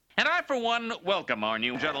for one, welcome our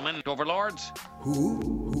new gentlemen, overlords.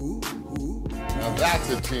 Who? Now that's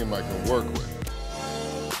a team I can work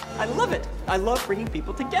with. I love it. I love bringing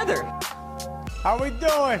people together. How we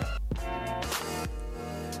doing?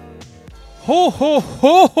 Ho, ho,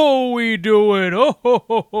 ho, ho, we do it. Oh, ho,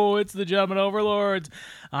 ho, ho, it's the Gentlemen Overlords.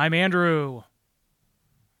 I'm Andrew.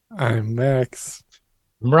 I'm Max.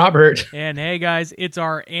 I'm Robert. And hey, guys, it's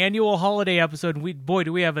our annual holiday episode. Boy,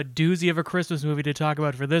 do we have a doozy of a Christmas movie to talk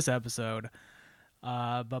about for this episode.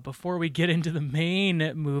 But before we get into the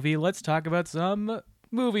main movie, let's talk about some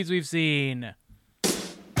movies we've seen.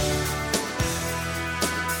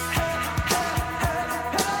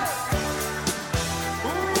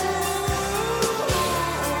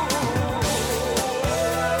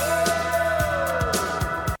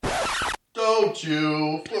 Don't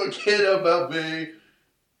you forget about me.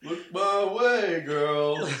 Look my way,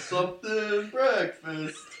 girl. Something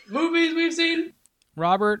breakfast. Movies we've seen.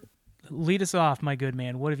 Robert, lead us off, my good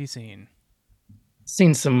man. What have you seen?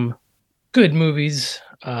 Seen some good movies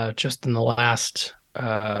just in the last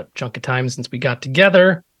chunk of time since we got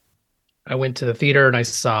together. I went to the theater and I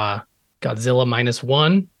saw Godzilla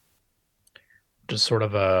 -1, which is sort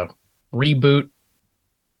of a reboot,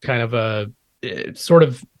 kind of it sort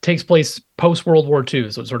of takes place post-World War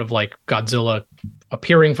II, so it's sort of like Godzilla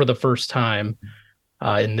appearing for the first time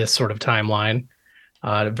in this sort of timeline.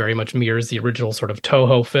 It very much mirrors the original sort of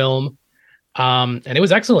Toho film, and it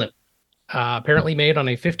was excellent. Apparently made on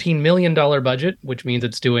a $15 million budget, which means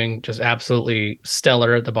it's doing just absolutely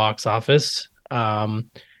stellar at the box office.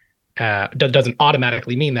 Doesn't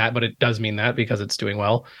automatically mean that, but it does mean that because it's doing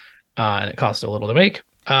well, and it cost a little to make.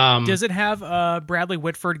 Does it have Bradley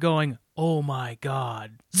Whitford going, "Oh my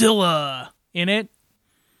God, Zilla" in it?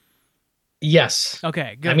 Yes.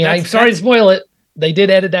 Okay, good. I mean, I'm sorry to spoil it. They did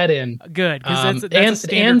edit that in. Good, because that's a and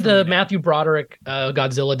standard the for me. Matthew Broderick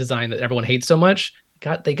Godzilla design that everyone hates so much.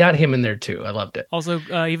 They got him in there too. I loved it. Also,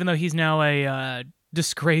 even though he's now a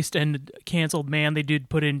disgraced and canceled man, they did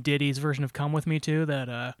put in Diddy's version of "Come With Me" too.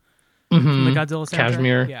 That from the Godzilla soundtrack.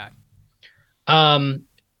 Kashmir. Yeah.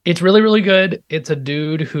 It's really, really good. It's a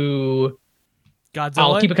dude who Godzilla.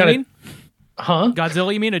 I'll keep it kind of, huh?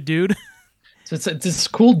 Godzilla? You mean a dude? So it's this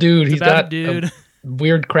cool dude. He's about a got dude. a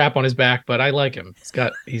weird crap on his back, but I like him.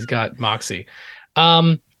 He's got moxie.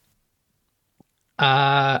 I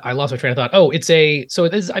lost my train of thought. Oh,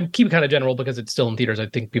 I'm keeping it kind of general because it's still in theaters. I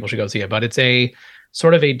think people should go see it, but it's a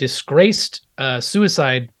sort of a disgraced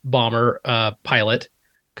suicide bomber pilot,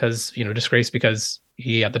 because disgraced because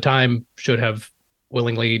he at the time should have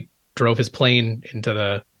willingly drove his plane into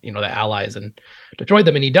the Allies and destroyed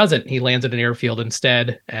them, and he doesn't. He lands at an airfield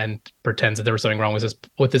instead and pretends that there was something wrong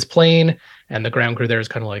with his plane, and the ground crew there is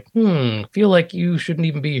kind of like, feel like you shouldn't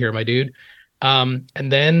even be here, my dude. And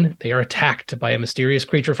then they are attacked by a mysterious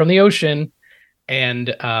creature from the ocean,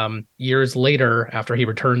 and years later, after he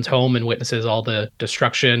returns home and witnesses all the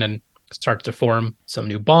destruction and starts to form some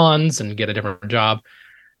new bonds and get a different job,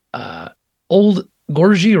 old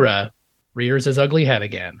Gorjira rears his ugly head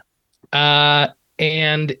again.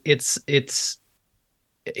 And it's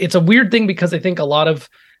a weird thing because I think a lot of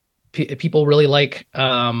people really like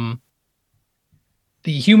the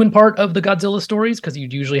human part of the Godzilla stories, because you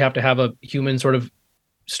usually have to have a human sort of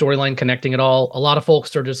storyline connecting it all. A lot of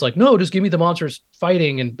folks are just like, no, just give me the monsters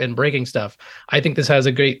fighting and breaking stuff. I think this has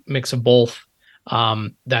a great mix of both.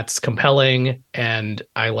 That's compelling, and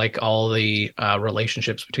I like all the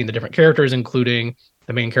relationships between the different characters, including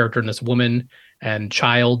the main character and this woman and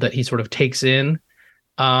child that he sort of takes in.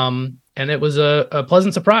 And it was a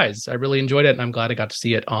pleasant surprise. I really enjoyed it, and I'm glad I got to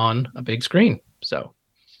see it on a big screen. So,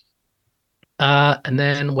 and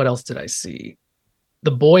then what else did I see?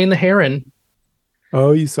 The Boy and the Heron.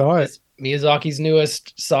 Oh, you saw it. Miyazaki's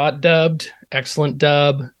newest. Saw it dubbed. Excellent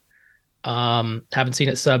dub. Haven't seen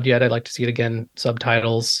it subbed yet. I'd like to see it again,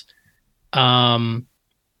 subtitles.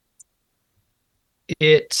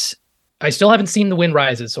 I still haven't seen The Wind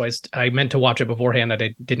Rises, so I meant to watch it beforehand.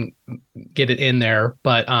 I didn't get it in there,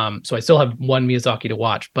 but so I still have one Miyazaki to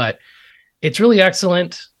watch. But it's really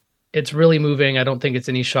excellent. It's really moving. I don't think it's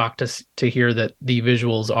any shock to hear that the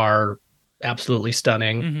visuals are absolutely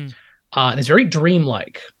stunning, and it's very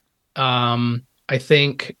dreamlike. I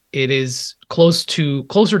think it is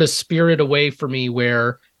closer to Spirit Away for me,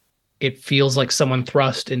 where it feels like someone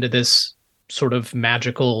thrust into this sort of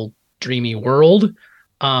magical, dreamy world.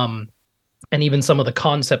 And even some of the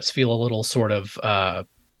concepts feel a little sort of, I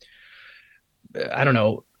don't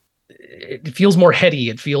know, it feels more heady.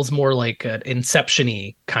 It feels more like an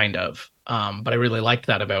Inception-y kind of, but I really liked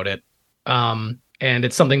that about it. And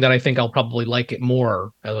it's something that I think I'll probably like it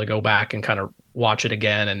more as I go back and kind of watch it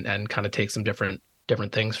again and kind of take some different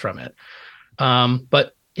different things from it.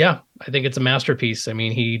 But yeah, I think it's a masterpiece. I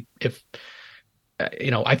mean,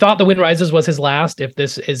 I thought The Wind Rises was his last. If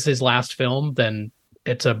this is his last film, then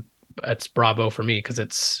it's bravo for me, because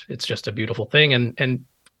it's just a beautiful thing, and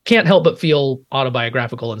can't help but feel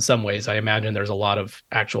autobiographical in some ways. I imagine there's a lot of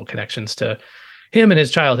actual connections to him and his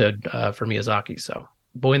childhood for Miyazaki. So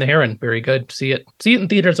Boy and the Heron, very good. See it in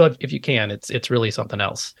theaters if you can. It's really something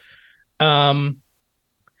else.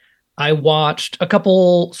 I watched a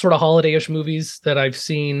couple sort of holiday-ish movies that I've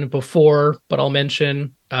seen before, but I'll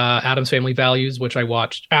mention Addams Family Values, which I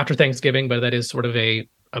watched after Thanksgiving, but that is sort of a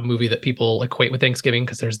movie that people equate with Thanksgiving,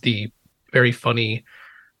 because there's the very funny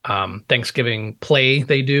Thanksgiving play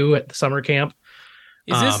they do at the summer camp.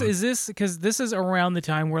 Is this because this is around the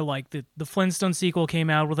time where like the Flintstone sequel came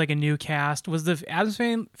out with like a new cast? Was the Addams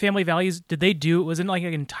Family Values, was it like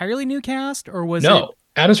an entirely new cast, or was it?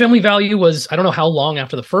 Addams Family Value was, I don't know how long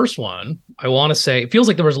after the first one. I want to say, it feels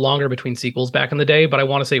like there was longer between sequels back in the day, but I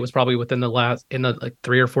want to say it was probably within the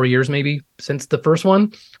 3 or 4 years maybe since the first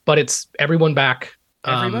one. But it's everyone back,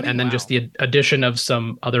 and then just the addition of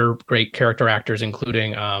some other great character actors,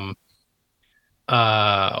 including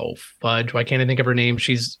fudge, why can't I think of her name?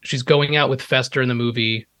 She's going out with Fester in the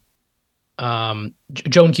movie.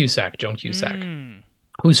 Joan Cusack,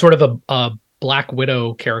 who's sort of a Black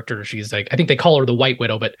Widow character. She's like, I think they call her the White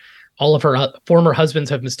Widow, but all of her former husbands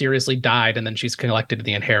have mysteriously died, and then she's collected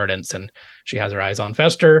the inheritance, and she has her eyes on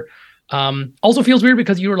Fester. Also feels weird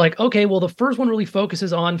because you were like, okay, well, the first one really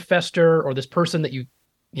focuses on Fester, or this person that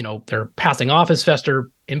they're passing off as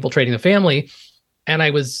Fester infiltrating the family, and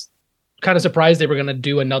I was kind of surprised they were going to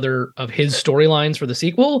do another of his storylines for the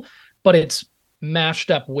sequel, but it's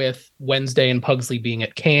mashed up with Wednesday and Pugsley being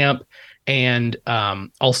at camp, and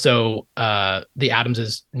also the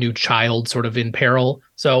Addams's new child sort of in peril.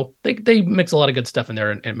 So they mix a lot of good stuff in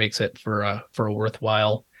there, and it makes it for a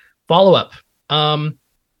worthwhile follow-up. And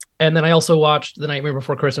then I also watched The Nightmare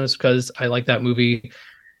Before Christmas because I like that movie.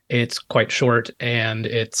 It's quite short, and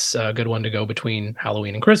it's a good one to go between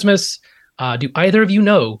Halloween and Christmas. Do either of you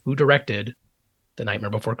know who directed The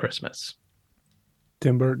Nightmare Before Christmas?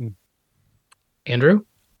 Tim Burton. Andrew?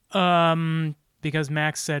 Because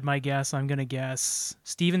Max said my guess, I'm going to guess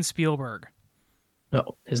Steven Spielberg.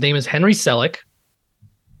 No, his name is Henry Selick.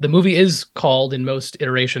 The movie is called, in most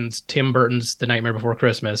iterations, Tim Burton's The Nightmare Before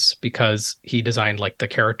Christmas, because he designed like the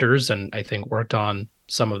characters and I think worked on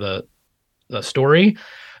some of the story.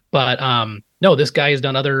 But no, this guy has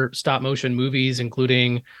done other stop motion movies,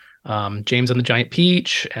 including James and the Giant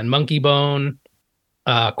Peach and Monkey Bone,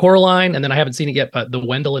 Coraline, and then I haven't seen it yet, but The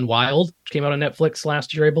Wendell and Wild, which came out on Netflix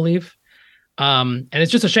last year, I believe. And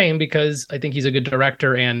it's just a shame because I think he's a good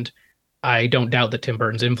director, and I don't doubt that Tim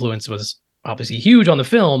Burton's influence was obviously huge on the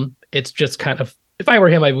film. It's just kind of, if I were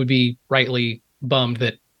him, I would be rightly bummed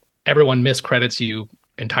that everyone miscredits you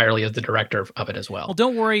entirely as the director of it as well. Well,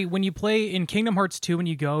 don't worry. When you play in Kingdom Hearts 2, when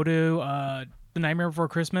you go to the Nightmare Before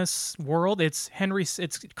Christmas world, it's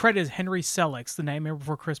credited as Henry Selick's The Nightmare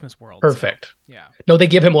Before Christmas world. Perfect. So, yeah. No, they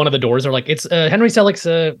give him one of the doors. They're like, it's Henry Selick's,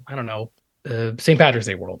 I don't know, St. Patrick's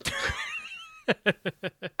Day world.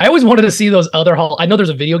 I always wanted to see those other I know there's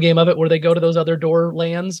a video game of it where they go to those other door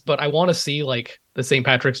lands, but I want to see like the St.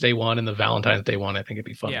 Patrick's Day one and the Valentine's Day one. I think it'd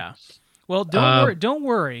be fun. Yeah. Well, don't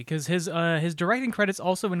worry, because his directing credits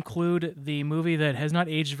also include the movie that has not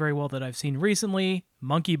aged very well that I've seen recently,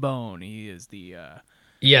 Monkey Bone. He is the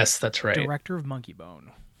yes, that's right, director of Monkey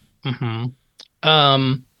Bone.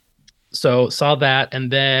 Mm-hmm. So saw that, and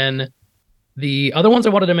then the other ones I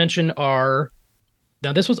wanted to mention are,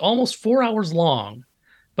 now this was almost 4 hours long,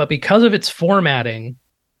 but because of its formatting,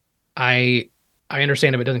 I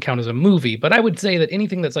understand if it doesn't count as a movie, but I would say that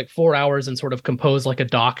anything that's like 4 hours and sort of composed like a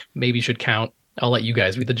doc maybe should count. I'll let you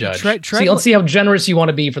guys be the judge. Let's see how generous you want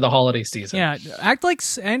to be for the holiday season. Yeah, act like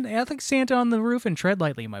Santa on the roof and tread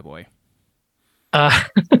lightly, my boy. I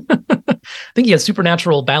think he has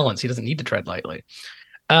supernatural balance. He doesn't need to tread lightly.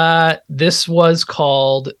 This was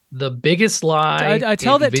called The Biggest Lie.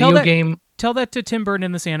 Tell that to Tim Burton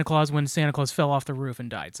in the Santa Claus when Santa Claus fell off the roof and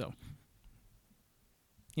died. So,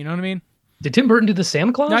 you know what I mean? Did Tim Burton do the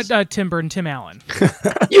Santa Claus? Not Tim Burton, Tim Allen.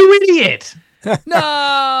 You idiot!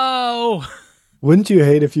 No! Wouldn't you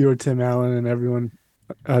hate if you were Tim Allen and everyone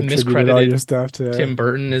attributed all your stuff to Tim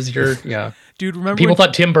Burton is your, yeah. Dude, remember people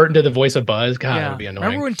thought Tim Burton did the voice of Buzz? God, that would be annoying.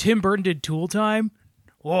 Remember when Tim Burton did Tool Time?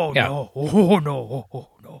 Oh, yeah. No. Oh, no. Oh,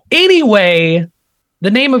 no. Anyway, the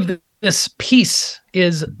name of this piece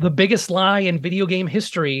is The Biggest Lie in Video Game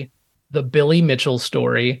History, the Billy Mitchell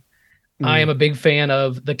story. I am a big fan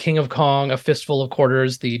of The King of Kong, A Fistful of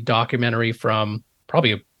Quarters, the documentary from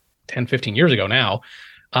probably 10, 15 years ago now.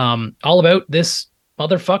 All about this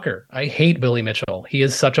motherfucker. I hate Billy Mitchell. He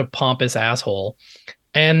is such a pompous asshole.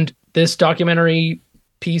 And this documentary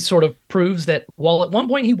piece sort of proves that while at one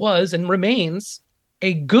point he was and remains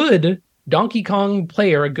a good Donkey Kong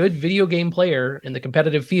player, a good video game player in the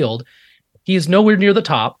competitive field, he is nowhere near the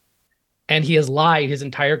top. And he has lied his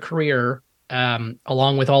entire career,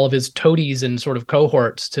 along with all of his toadies and sort of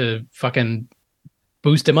cohorts to fucking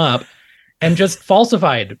boost him up, and just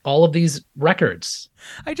falsified all of these records.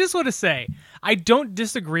 I just want to say, I don't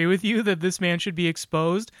disagree with you that this man should be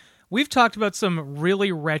exposed. We've talked about some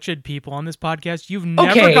really wretched people on this podcast. You've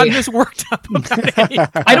never gotten this worked up about anything.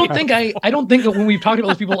 I don't think that when we've talked about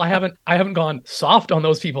those people, I haven't gone soft on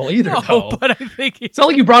those people either. No, but I think it's not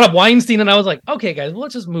like you brought up Weinstein and I was like, okay, guys, well,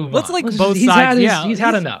 let's just move on. Let's like both sides. He's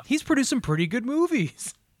had enough. He's produced some pretty good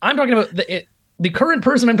movies. I'm talking about the current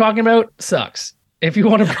person I'm talking about sucks. If you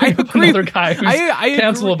want to bring up another guy who's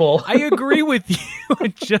cancelable. I agree with you. I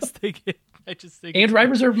just think Andrew, I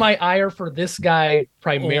reserve my ire for this guy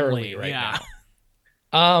primarily now.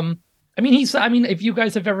 I mean, if you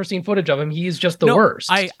guys have ever seen footage of him, he's just the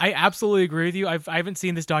worst. I absolutely agree with you. I haven't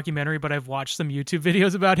seen this documentary, but I've watched some YouTube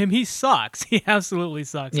videos about him. He sucks. He absolutely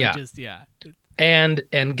sucks. Yeah. And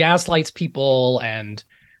gaslights people. And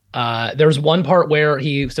there's one part where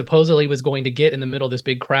he supposedly was going to get in the middle of this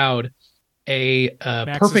big crowd a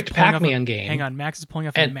perfect Pac-Man game. Hang on, Max is pulling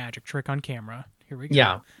off a magic trick on camera. Here we go.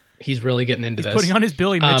 Yeah. He's really getting into this. Putting on his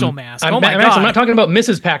Billy Mitchell mask. Oh my God. I'm not talking about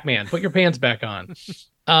Mrs. Pac-Man. Put your pants back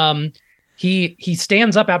on. He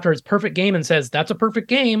stands up after his perfect game and says, "That's a perfect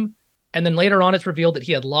game." And then later on, it's revealed that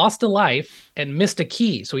he had lost a life and missed a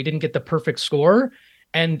key, so he didn't get the perfect score.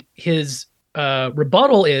 And his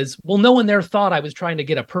rebuttal is, "Well, no one there thought I was trying to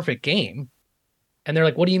get a perfect game." And they're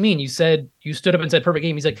like, "What do you mean? You stood up and said perfect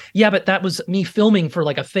game." He's like, "Yeah, but that was me filming for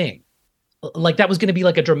like a thing. Like that was going to be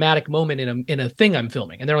like a dramatic moment in a thing I'm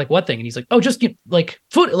filming." And they're like, "What thing?" And he's like, "Oh, just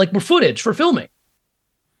footage for filming."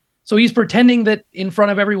 So he's pretending that in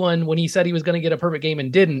front of everyone when he said he was going to get a perfect game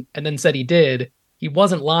and didn't, and then said he did, he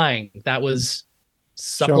wasn't lying. That was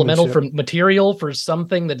supplemental for material for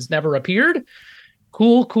something that's never appeared.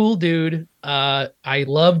 Cool dude. I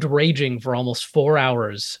loved raging for almost 4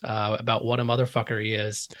 hours about what a motherfucker he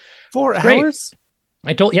is. 4 hours?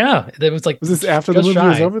 It was like, was this after the movie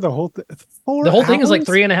was over? The whole thing is like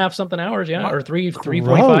 3.5 something hours, or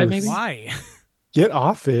 3:45 maybe. Why? Get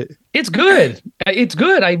off it. It's good. It's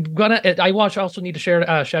good. I watch. I also need to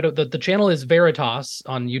share shout out the channel is Veritas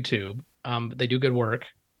on YouTube. They do good work.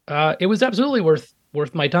 It was absolutely worth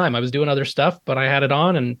my time. I was doing other stuff, but I had it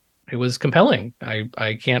on and it was compelling.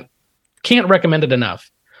 I can't recommend it enough.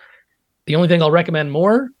 The only thing I'll recommend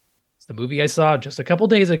more is the movie I saw just a couple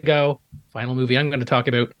days ago. Final movie I'm going to talk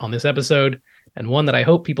about on this episode, and one that I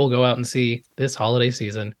hope people go out and see this holiday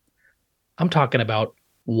season. I'm talking about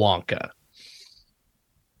Wonka.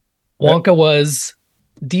 Wonka was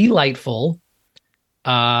delightful.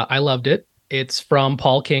 I loved it. It's from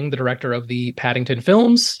Paul King, the director of the Paddington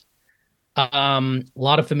films. A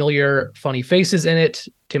lot of familiar, funny faces in it.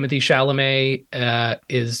 Timothy Chalamet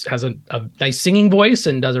has a nice singing voice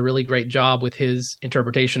and does a really great job with his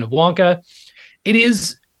interpretation of Wonka. It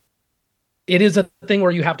is a thing where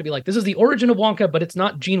you have to be like, this is the origin of Wonka, but it's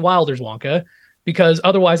not Gene Wilder's Wonka. Because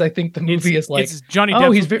otherwise, I think the movie is like, it's Johnny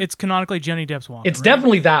Depp. It's canonically Johnny Depp's Wonka. It's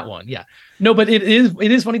definitely that one, yeah. No, but it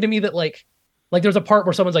is funny to me that like there's a part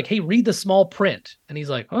where someone's like, "Hey, read the small print," and he's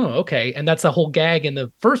like, "Oh, okay." And that's the whole gag in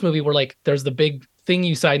the first movie where like there's the big thing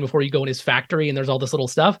you sign before you go in his factory, and there's all this little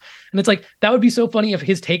stuff, and it's like that would be so funny if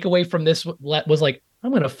his takeaway from this was like,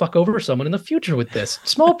 "I'm gonna fuck over someone in the future with this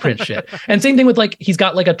small print shit." And same thing with like he's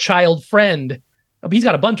got like a child friend. He's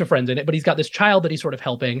got a bunch of friends in it, but he's got this child that he's sort of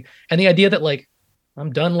helping, and the idea that like,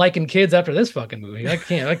 I'm done liking kids after this fucking movie. I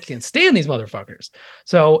can't stand these motherfuckers.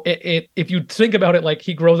 So if you think about it, like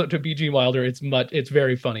he grows up to be Gene Wilder, it's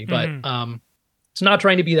very funny, but it's not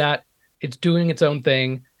trying to be that. It's doing its own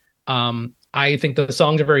thing. I think the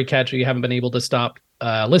songs are very catchy. You haven't been able to stop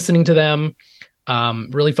listening to them.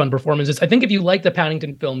 Really fun performances. I think if you like the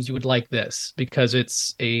Paddington films, you would like this because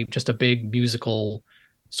it's just a big musical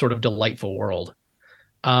sort of delightful world.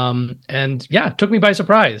 And yeah, it took me by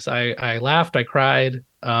surprise. I laughed, I cried.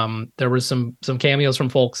 There was some cameos from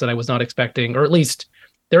folks that I was not expecting, or at least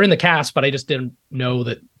they're in the cast, but I just didn't know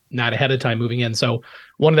that not ahead of time moving in. So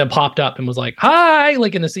one of them popped up and was like, "Hi,"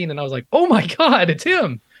 like in the scene. And I was like, "Oh my God, it's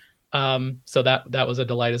him." So that was a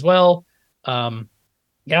delight as well.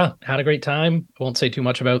 Yeah, had a great time. I won't say too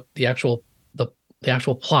much about the actual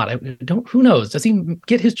plot. Who knows? Does he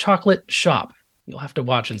get his chocolate shop? You'll have to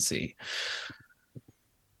watch and see.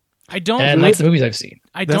 I don't. And that's the movies I've seen.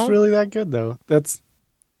 That's really that good though. That's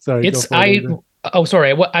sorry. Oh,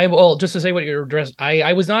 sorry. Well, just to say what you're addressing,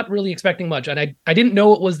 I was not really expecting much, and I didn't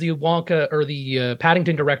know it was the Wonka or the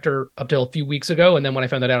Paddington director up till a few weeks ago, and then when I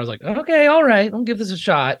found that out, I was like, okay, all right, I'll give this a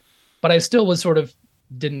shot. But I still was sort of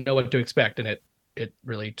didn't know what to expect, and it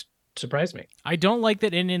really surprised me. I don't like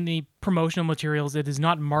that in the promotional materials it is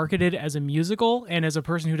not marketed as a musical, and as a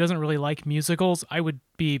person who doesn't really like musicals, I would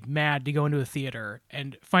be mad to go into a theater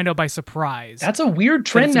and find out by surprise. That's a weird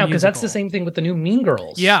trend now, because that's the same thing with the new Mean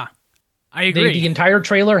Girls. Yeah, I agree. The entire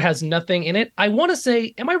trailer has nothing in it. I want to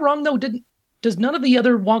say, am I wrong though? Does none of the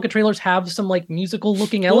other Wonka trailers have some like musical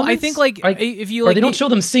looking elements? Well, I think like if you or like, they don't show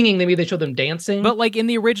them singing, maybe they show them dancing. But like in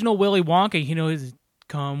the original Willy Wonka, his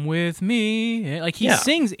 "Come with me," like he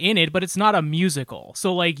sings in it, but it's not a musical.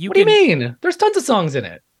 So like what do you mean? There's tons of songs in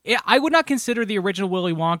it. I would not consider the original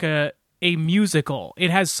Willy Wonka a musical.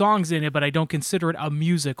 It has songs in it, but I don't consider it a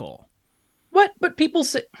musical. What? But people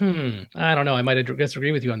say, I don't know. I might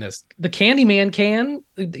disagree with you on this. The Candyman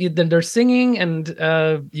they're singing, and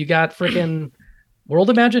you got freaking World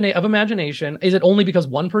of Imagination. Is it only because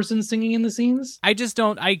one person's singing in the scenes? I just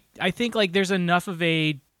don't. I think like there's enough of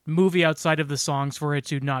a movie outside of the songs for it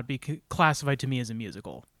to not be classified to me as a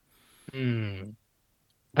musical.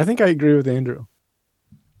 I think I agree with Andrew.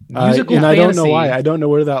 Musical and fantasy. I don't know why. I don't know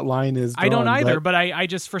where that line is drawn, I don't either, but I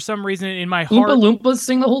just, for some reason in my heart... Oompa Loompas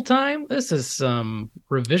sing the whole time? This is some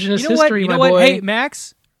revisionist history, You know my what? boy. Hey,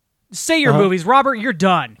 Max, say your movies. Robert, you're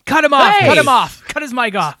done. Cut him off. Hey! Cut him off. Cut his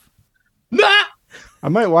mic off. I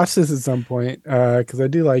might watch this at some point because I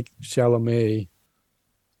do like Chalamet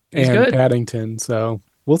and good. Paddington. So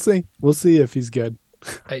we'll see. We'll see if he's good.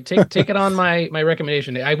 I take it on my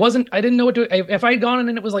recommendation. I didn't know what to. If I had gone in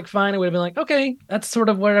and it was like fine, I would have been like, okay, that's sort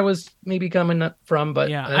of where I was maybe coming from. But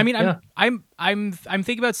yeah, I mean, I'm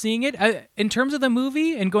thinking about seeing it in terms of the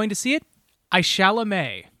movie and going to see it. I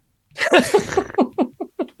Chalamet.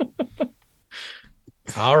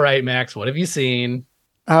 All right, Max, what have you seen?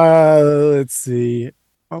 Let's see.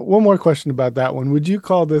 One more question about that one. Would you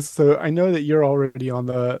call this? So I know that you're already on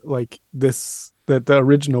the that the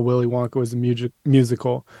original Willy Wonka was a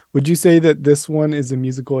musical. Would you say that this one is a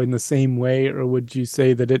musical in the same way, or would you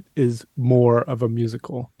say that it is more of a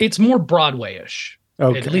musical? It's more Broadway-ish,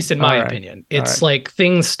 at least in my opinion. It's like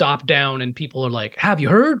things stop down and people are like, "Have you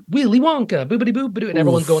heard Willy Wonka?" Boobity boop, and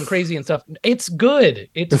everyone's going crazy and stuff. It's good.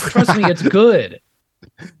 Trust me, it's good.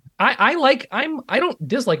 I don't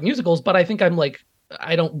dislike musicals, but I think I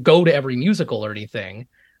don't go to every musical or anything.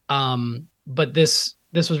 But this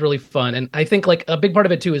was really fun, and I think like a big part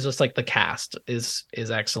of it too is just like the cast is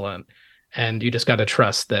excellent, and you just got to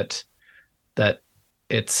trust that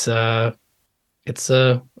it's a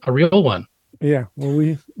real one. Yeah, well,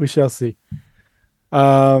 we shall see.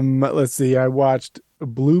 Let's see. I watched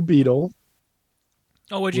Blue Beetle.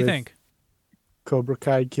 Oh, what'd you think? Cobra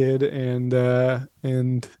Kai Kid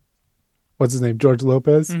and what's his name? George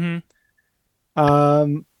Lopez. Mm-hmm.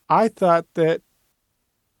 I thought it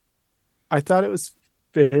was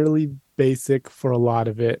fairly basic for a lot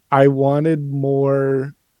of it. I wanted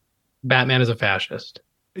more. Batman is a fascist.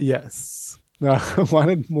 Yes. No, I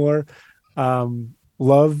wanted more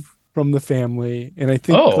love from the family, and I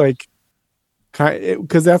think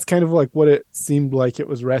because that's kind of like what it seemed like it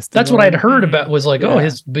was resting. That's on. what I'd heard about was like,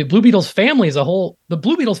 his Blue Beetle's family is the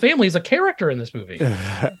Blue Beetle's family is a character in this movie.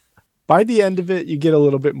 By the end of it, you get a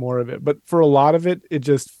little bit more of it, but for a lot of it,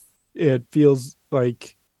 it feels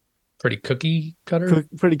like pretty cookie cutter,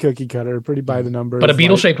 pretty by the numbers, but a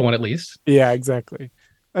beetle-shaped one at least. Yeah, exactly.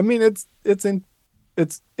 I mean, it's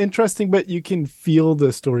interesting, but you can feel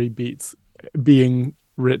the story beats being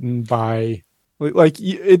written by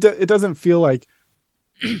it doesn't feel like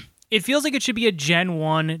it feels like it should be a Gen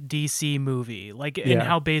 1 DC movie, and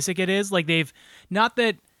how basic it is. Like they've not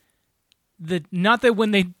that when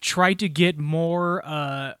they try to get more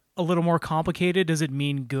a little more complicated does it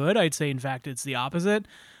mean good. I'd say in fact it's the opposite.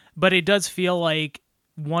 But it does feel like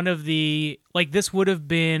one of the this should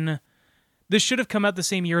have come out the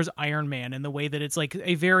same year as Iron Man in the way that it's like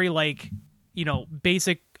a very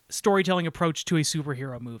basic storytelling approach to a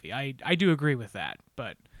superhero movie. I do agree with that,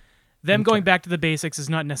 but them going back to the basics is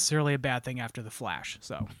not necessarily a bad thing after The Flash.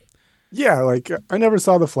 So yeah, I never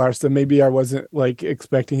saw The Flash, so maybe I wasn't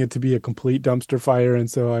expecting it to be a complete dumpster fire,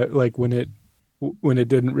 and so I when it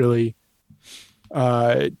didn't really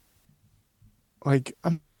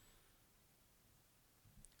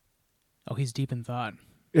Oh, he's deep in thought.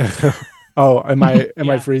 Oh, am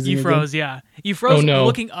I freezing? You froze, again? You froze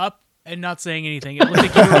looking up and not saying anything. It looked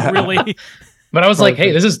like you were really... But I was like,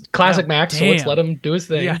 hey, this is classic Max, so let's let him do his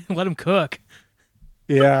thing. Yeah, let him cook.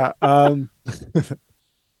 Yeah.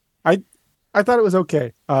 I thought it was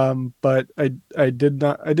okay. But I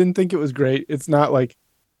didn't think it was great. It's not like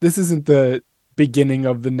this isn't the beginning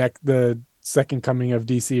of the second coming of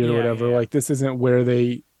DC or whatever. Yeah. Like this isn't where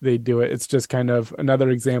they do it. It's just kind of another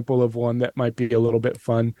example of one that might be a little bit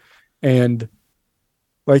fun. And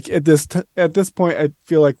like at this point, I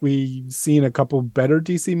feel like we've seen a couple better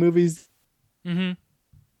DC movies. Mm-hmm.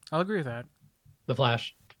 I'll agree with that. The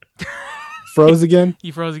Flash. Froze again?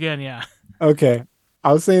 You froze again, yeah. Okay.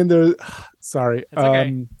 I was saying there. Sorry. That's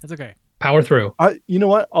okay. That's okay. Power through. You know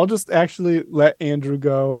what? I'll just actually let Andrew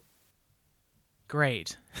go.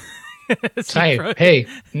 Great. Hey,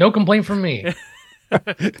 no complaint from me.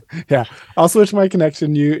 Yeah, I'll switch my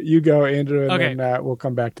connection. You go, Andrew, and Okay. then we'll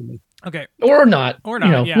come back to me. Okay. Or not. Or not,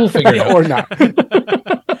 You know, yeah. we'll figure it out. Or not.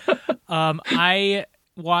 I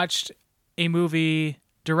watched a movie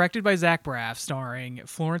directed by Zach Braff, starring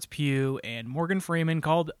Florence Pugh and Morgan Freeman,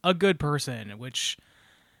 called A Good Person, which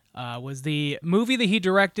was the movie that he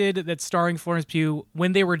directed that's starring Florence Pugh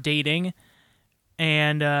when they were dating.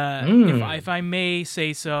 And if I may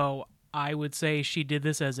say so, I would say she did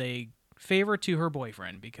this as a favor to her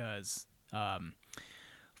boyfriend because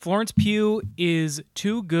Florence Pugh is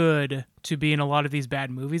too good to be in a lot of these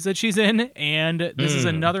bad movies that she's in, and this is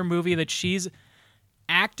another movie that she's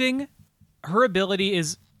acting. Her ability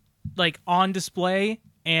is like on display,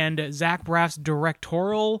 and Zach Braff's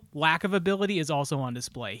directorial lack of ability is also on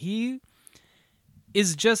display. He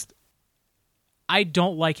is just, I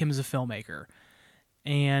don't like him as a filmmaker,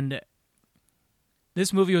 and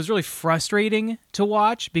this movie was really frustrating to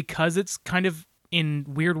watch because it's kind of in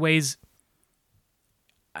weird ways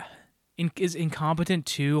is incompetent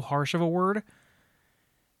too harsh of a word.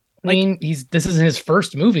 I mean, this isn't his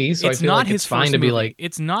first movie, so I It's feel not like his it's fine first to be movie. like,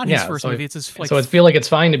 It's not his Yeah, first so movie. It's his like, so I feel like it's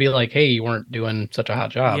fine to be like, hey, you weren't doing such a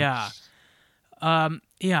hot job. yeah.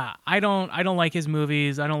 Yeah, I don't like his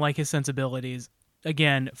movies. I don't like his sensibilities.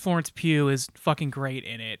 Again, Florence Pugh is fucking great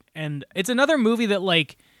in it. And it's another movie that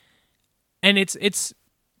like, and it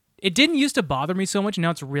didn't used to bother me so much.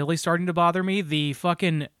 Now it's really starting to bother me.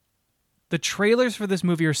 The trailers for this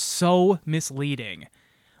movie are so misleading.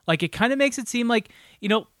 Like, it kind of makes it seem like,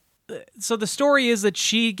 so the story is that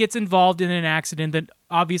she gets involved in an accident that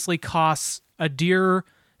obviously costs a dear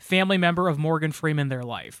family member of Morgan Freeman their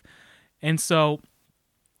life. And so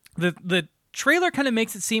the trailer kind of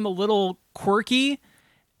makes it seem a little quirky,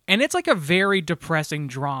 and it's like a very depressing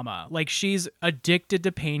drama. Like, she's addicted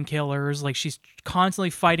to painkillers, like she's constantly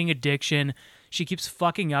fighting addiction. She keeps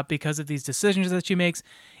fucking up because of these decisions that she makes.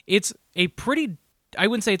 It's a pretty, I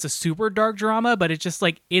wouldn't say it's a super dark drama, but it's just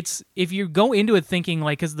like, it's, if you go into it thinking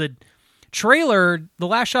like, because the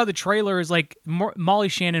last shot of the trailer is like Molly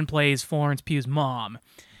Shannon plays Florence Pugh's mom,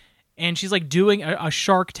 and she's like doing a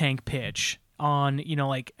Shark Tank pitch on,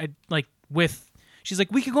 she's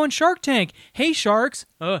like, we could go on Shark Tank. Hey sharks.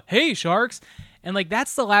 Hey sharks. And like,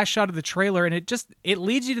 that's the last shot of the trailer. And it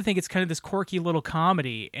leads you to think it's kind of this quirky little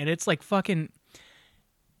comedy. And it's like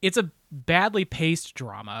it's a badly paced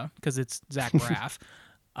drama because it's Zach Braff.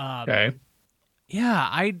 Okay. Yeah,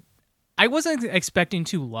 I wasn't expecting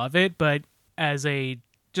to love it, but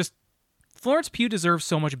Florence Pugh deserves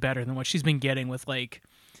so much better than what she's been getting with like,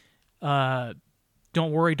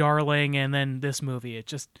 Don't Worry, Darling, and then this movie.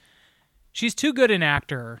 She's too good an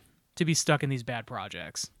actor to be stuck in these bad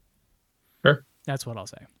projects. Sure. That's what I'll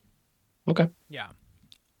say. Okay. Yeah.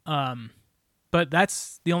 But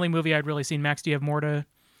that's the only movie I'd really seen. Max, do you have more to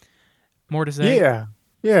say?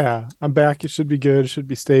 Yeah. I'm back. It should be good. It should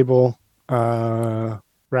be stable.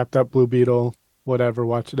 Wrapped up Blue Beetle. Whatever.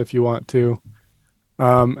 Watch it if you want to.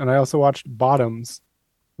 And I also watched Bottoms,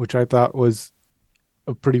 which I thought was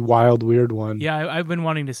a pretty wild, weird one. Yeah, I've been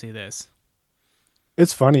wanting to see this.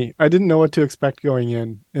 It's funny. I didn't know what to expect going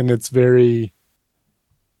in, and it's very,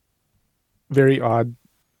 very odd.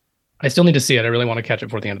 I still need to see it. I really want to catch it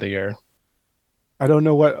before the end of the year. I don't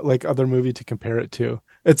know what like other movie to compare it to.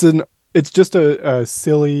 It's just a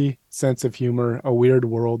silly sense of humor, a weird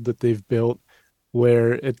world that they've built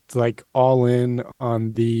where it's like all in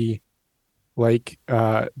on the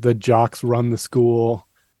jocks run the school,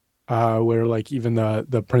 where like even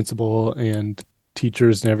the principal and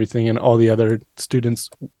teachers and everything and all the other students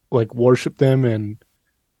like worship them. And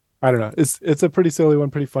I don't know, it's a pretty silly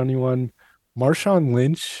one, pretty funny one. Marshawn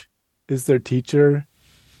Lynch is their teacher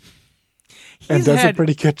and does a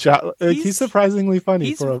pretty good job. He's surprisingly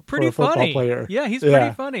funny for a football player. Yeah, he's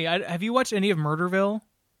pretty funny. Have you watched any of Murderville?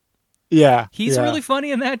 Yeah, he's really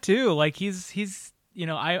funny in that too. Like he's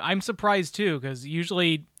I'm surprised too, because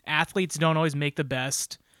usually athletes don't always make the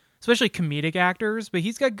best, especially comedic actors, but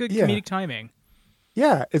he's got good comedic timing.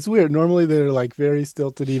 Yeah, it's weird. Normally they're like very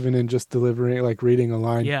stilted even in just delivering, like reading a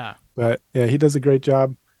line. Yeah. But yeah, he does a great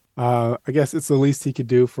job. I guess it's the least he could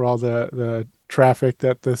do for all the traffic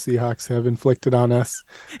that the Seahawks have inflicted on us.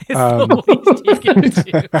 It's the least he can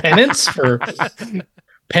do.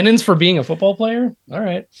 Penance for being a football player. All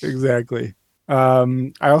right. Exactly. I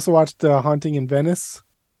also watched Haunting in Venice,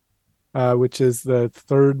 which is the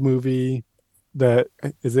third movie that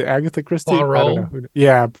is it Agatha Christie? Poirot? I don't know.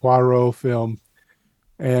 Yeah, Poirot film.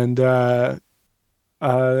 And yeah,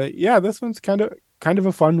 this one's kind of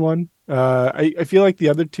a fun one. I feel like the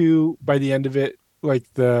other two, by the end of it, like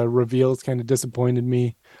the reveals kind of disappointed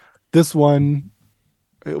me. This one,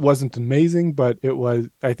 it wasn't amazing, but it was,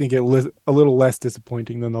 I think it was a little less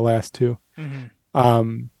disappointing than the last two. Mm-hmm.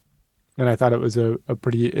 And I thought it was a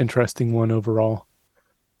pretty interesting one overall.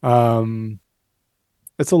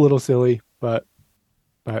 It's a little silly, but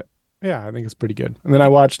yeah, I think it's pretty good. And then I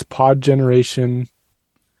watched Pod Generation,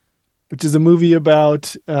 which is a movie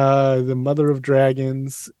about the Mother of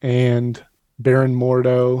Dragons and Baron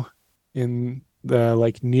Mordo in the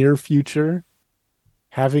like near future,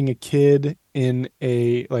 having a kid in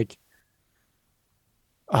a like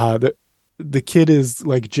the kid is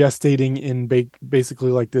like gestating in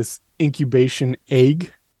basically like this incubation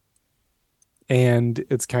egg, and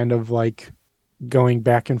it's kind of like going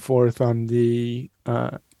back and forth on the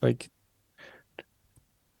like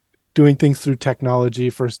doing things through technology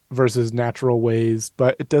first versus natural ways,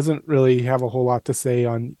 but it doesn't really have a whole lot to say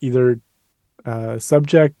on either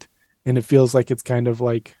subject, and it feels like it's kind of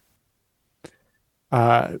like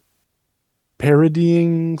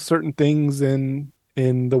parodying certain things in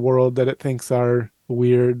the world that it thinks are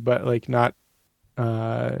weird, but like not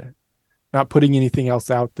putting anything else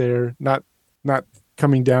out there, not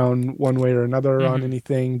coming down one way or another on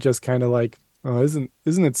anything, just kind of like, oh, isn't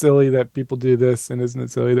it silly that people do this, and isn't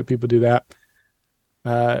it silly that people do that?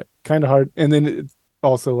 Kind of hard. And then it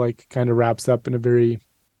also like kind of wraps up in a very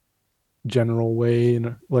general way,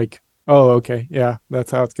 and like, oh, okay, yeah,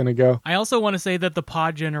 that's how it's gonna go. I also want to say that the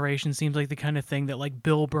Pod Generation seems like the kind of thing that like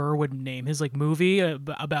Bill Burr would name his like movie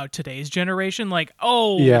about today's generation. Like,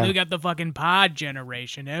 oh, Yeah. we got the fucking Pod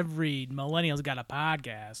Generation. Every millennial's got a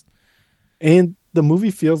podcast. And the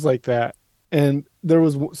movie feels like that. And there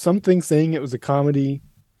was something saying it was a comedy.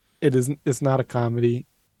 It isn't. It's not a comedy.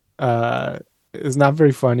 It's not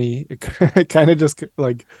very funny. It kind of just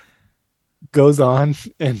like goes on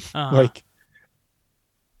and like,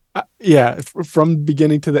 yeah, from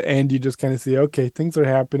beginning to the end, you just kind of see, okay, things are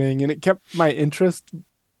happening, and it kept my interest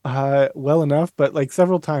well enough. But like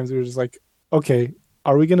several times, we were just like, okay,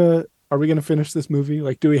 are we gonna finish this movie?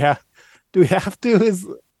 Like, do we have to?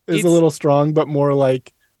 Is a little strong, but more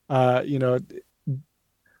like, you know,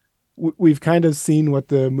 we've kind of seen what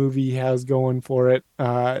the movie has going for it.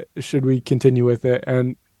 Should we continue with it?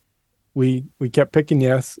 And we kept picking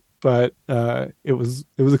yes, but it was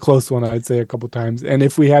a close one, I'd say, a couple times. And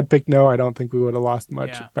if we had picked no, I don't think we would have lost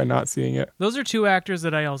much by not seeing it. Those are two actors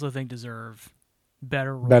that I also think deserve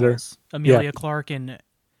better roles. Amelia Clarke and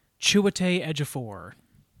Chiwetel Ejiofor.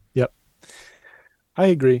 Yep, I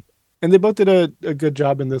agree. And they both did a good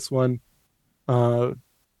job in this one. But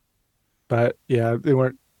yeah, they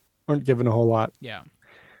weren't given a whole lot. Yeah.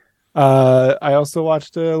 I also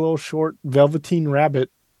watched a little short Velveteen Rabbit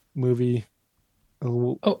movie.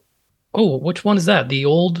 Oh, which one is that? The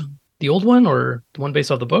old one, or the one based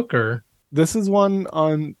off the book, or? This is one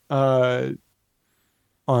on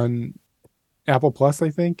Apple Plus, I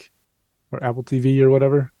think, or Apple TV or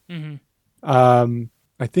whatever. Mm-hmm.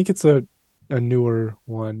 I think it's a newer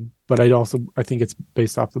one, but I think it's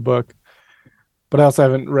based off the book. But I also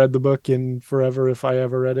haven't read the book in forever, if I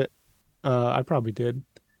ever read it. I probably did.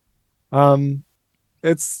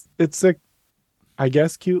 It's a, I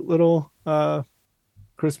guess, cute little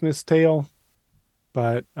Christmas tale,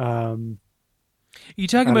 but you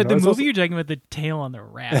talking about the movie? You're talking about the tail on the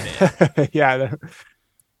rabbit? Yeah,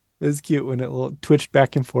 it's cute when it will twitch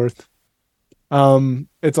back and forth.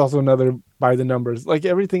 It's also another by the numbers. Like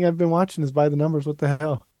everything I've been watching is by the numbers. What the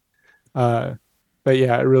hell? But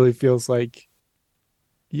yeah, it really feels like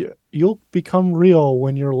you'll become real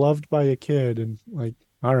when you're loved by a kid, and like,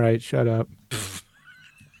 all right, shut up.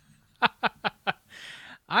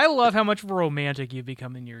 I love how much of a romantic you've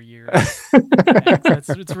become in your years.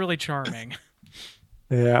 It's really charming.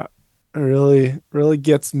 Yeah, it really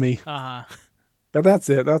gets me. Uh-huh. But that's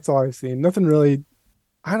it. That's all I've seen. Nothing really.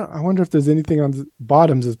 I wonder if there's anything on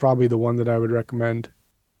Bottoms is probably the one that I would recommend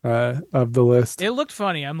of the list. It looked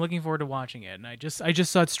funny. I'm looking forward to watching it, and I just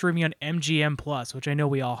saw it streaming on MGM Plus, which I know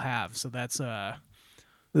we all have. So that's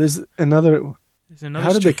There's another.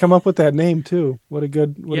 How did they come up with that name too? What a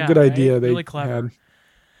good idea they really clever. had.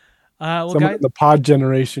 Well, Someone in the Pod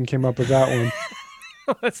Generation came up with that one.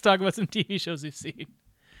 Let's talk about some TV shows we've seen.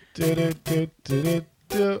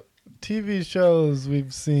 TV shows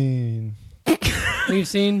we've seen.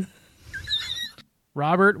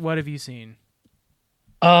 Robert, what have you seen?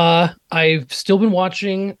 I've still been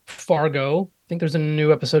watching Fargo. I think there's a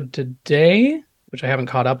new episode today, which I haven't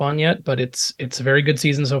caught up on yet, but it's a very good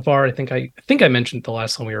season so far. I think I mentioned the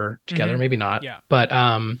last time we were together, maybe not. Yeah. But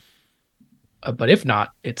if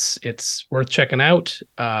not, it's worth checking out.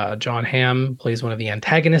 John Hamm plays one of the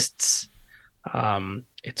antagonists.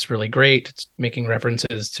 It's really great. It's making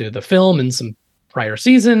references to the film and some prior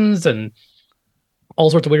seasons and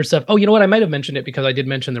all sorts of weird stuff. Oh, you know what? I might have mentioned it because I did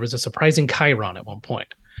mention there was a surprising Chiron at one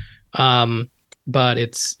point. But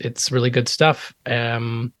it's really good stuff. I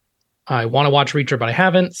want to watch Reacher, but I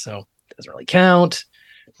haven't, so it doesn't really count.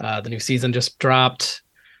 The new season just dropped.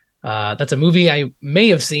 That's a movie I may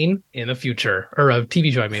have seen in the future, or a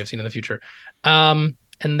TV show I may have seen in the future. And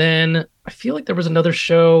then I feel like there was another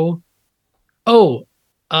show. On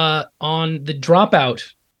the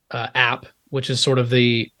Dropout app, which is sort of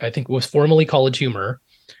I think was formerly College Humor.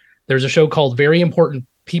 There's a show called Very Important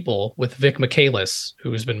People with Vic Michaelis,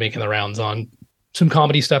 who's been making the rounds on some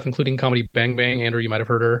comedy stuff, including Comedy Bang Bang. Andrew, you might have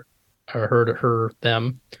heard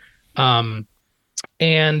them.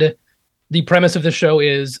 And the premise of the show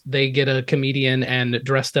is they get a comedian and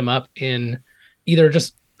dress them up in either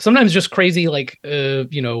just sometimes just crazy, like,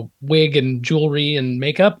 wig and jewelry and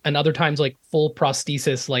makeup, and other times like full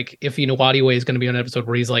prosthesis. Like if Inouye is going to be on an episode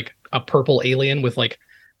where he's like a purple alien with like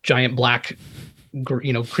giant black,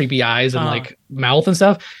 creepy eyes and like mouth and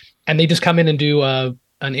stuff. And they just come in and do an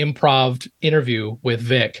improv interview with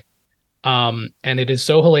Vic. And it is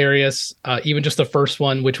so hilarious. Even just the first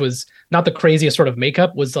one, which was not the craziest sort of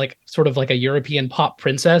makeup, was like sort of like a European pop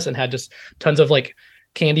princess and had just tons of like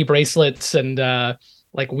candy bracelets and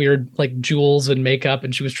like weird like jewels and makeup,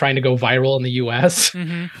 and she was trying to go viral in the US.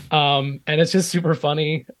 And it's just super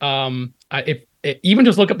funny. Even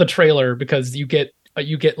just look up the trailer because you get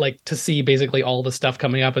like to see basically all the stuff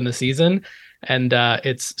coming up in the season, and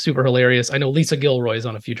it's super hilarious. I know Lisa Gilroy is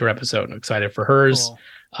on a future episode. I'm excited for hers.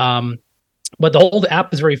 Cool. But the whole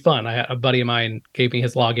app is very fun. A buddy of mine gave me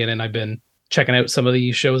his login, and I've been checking out some of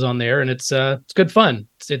the shows on there, and it's good fun.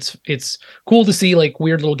 It's cool to see like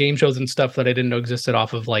weird little game shows and stuff that I didn't know existed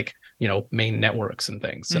off of like main networks and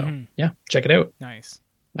things. So yeah, check it out. Nice.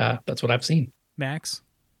 That's what I've seen. Max.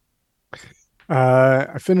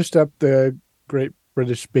 I finished up the Great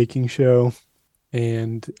British Baking Show,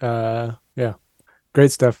 and yeah,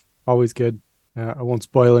 great stuff. Always good. I won't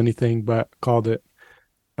spoil anything, but called it.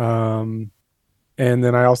 And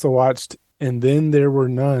then I also watched And Then There Were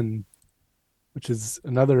None, which is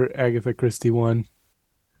another Agatha Christie one.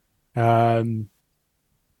 It's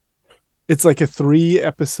like a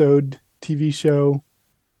 3-episode TV show,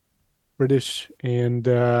 British, and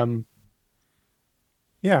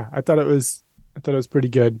yeah, I thought it was pretty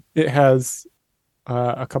good. It has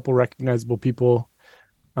a couple recognizable people.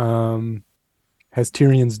 Has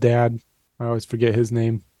Tyrion's dad. I always forget his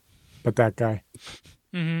name, but that guy.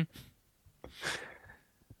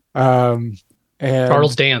 And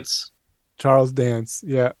Charles Dance,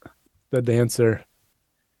 yeah, the dancer.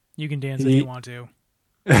 You can dance if you want to.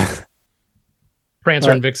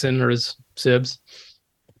 Prancer and Vixen are his sibs.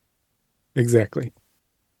 Exactly.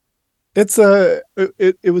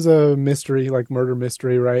 It was a mystery, like murder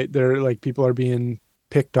mystery, right? They're like people are being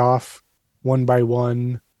picked off one by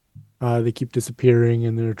one. They keep disappearing,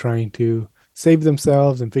 and they're trying to save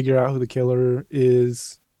themselves and figure out who the killer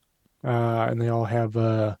is. And they all have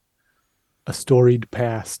a storied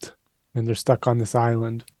past, and they're stuck on this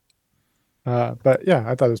island. But yeah,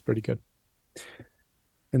 I thought it was pretty good.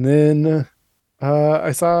 And then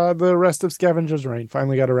I saw the rest of Scavenger's Reign.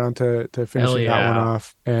 Finally got around to finishing that one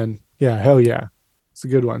off. And yeah, hell yeah. It's a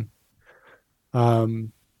good one.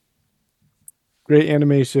 Great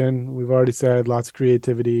animation. We've already said lots of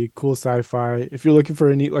creativity, cool sci-fi. If you're looking for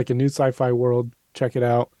a new sci-fi world, check it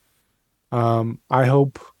out. I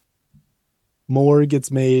hope more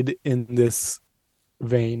gets made in this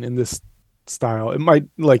vein, in this style. It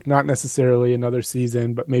might not necessarily another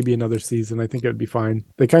season, but maybe another season. I think it would be fine.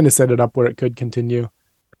 They kind of set it up where it could continue.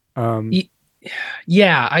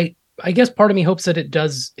 Yeah, I guess part of me hopes that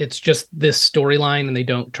it's just this storyline and they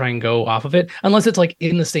don't try and go off of it, unless it's like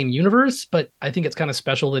in the same universe. But I think it's kind of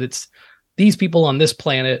special that it's these people on this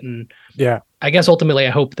planet. And yeah, I guess ultimately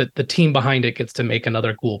I hope that the team behind it gets to make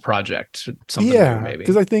another cool project. Something new, maybe.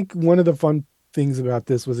 Because I think one of the fun things about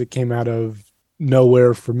this was it came out of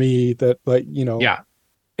nowhere for me, that yeah,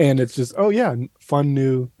 and it's just fun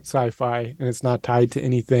new sci-fi, and it's not tied to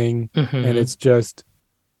anything, and it's just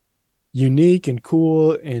unique and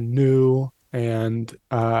cool and new, and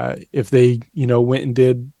if they went and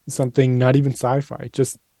did something not even sci-fi,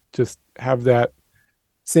 just have that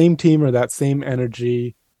same team or that same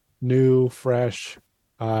energy, new, fresh.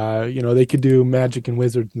 They could do magic and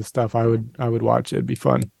wizards and stuff. I would watch it. It'd be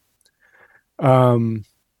fun. And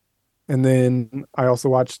then I also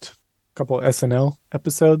watched a couple SNL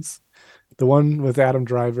episodes. The one with Adam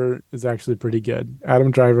Driver is actually pretty good.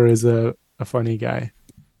 Adam Driver is a funny guy,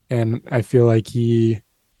 and I feel like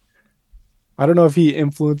I don't know if he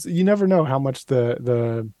influenced. You never know how much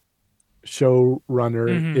the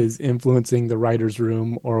showrunner is influencing the writer's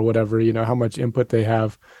room or whatever, how much input they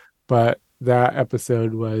have. But that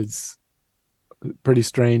episode was pretty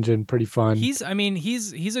strange and pretty fun. He's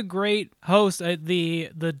a great host.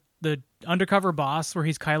 The undercover boss where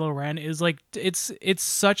he's Kylo Ren is like, it's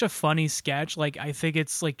such a funny sketch. Like, I think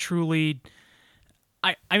it's like truly,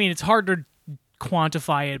 I mean, it's hard to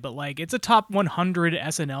quantify it, but like it's a top 100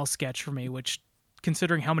 SNL sketch for me, which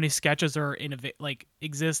considering how many sketches are in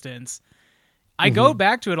existence, I go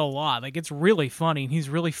back to it a lot. Like, it's really funny, and he's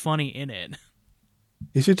really funny in it.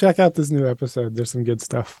 You should check out this new episode. There's some good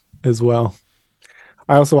stuff as well.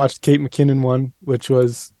 I also watched Kate McKinnon one, which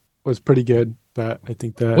was pretty good, but I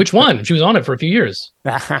think which one? She was on it for a few years.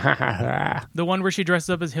 The one where she dresses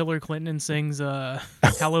up as Hillary Clinton and sings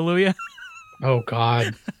Hallelujah. Oh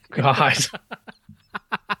God. Classic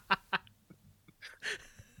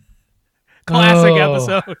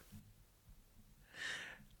episode.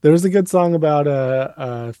 There was a good song about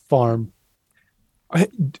a farm.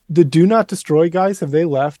 The Do Not Destroy guys, have they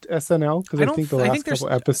left SNL? Because I think the last couple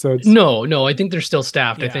episodes. No, I think they're still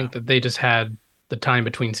staffed. Yeah. I think that they just had the time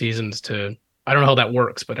between seasons to. I don't know how that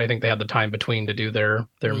works, but I think they had the time between to do their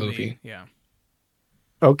movie. Yeah.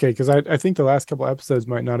 Okay, because I think the last couple episodes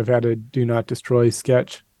might not have had a Do Not Destroy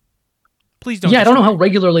sketch. Please don't. Yeah, I don't know how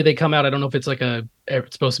regularly they come out. I don't know if it's like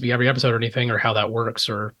it's supposed to be every episode or anything, or how that works,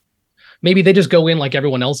 or maybe they just go in like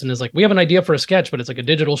everyone else and is like, we have an idea for a sketch, but it's like a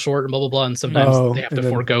digital short and blah blah blah, and sometimes they have to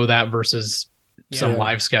forego that versus some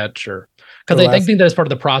live sketch, or because I think that as part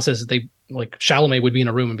of the process that they like Chalamet would be in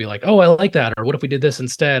a room and be like, oh, I like that, or what if we did this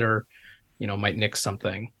instead, or might nix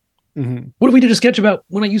something. Mm-hmm. What if we did a sketch about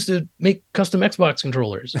when I used to make custom Xbox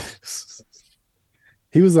controllers?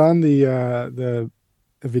 He was on the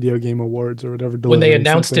video game awards or whatever. When they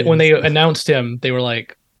announced him, they were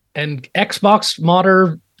like, and Xbox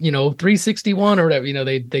modder, 361 or whatever.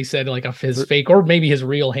 They said like his fake or maybe his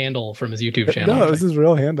real handle from his YouTube channel. No, it was his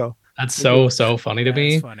real handle. That's so funny to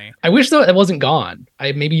me. Funny. I wish though it wasn't gone.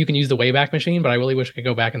 Maybe you can use the Wayback Machine, but I really wish I could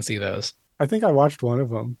go back and see those. I think I watched one of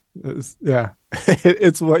them.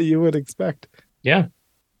 It's what you would expect. Yeah.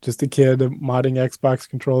 Just a kid modding Xbox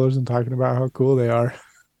controllers and talking about how cool they are.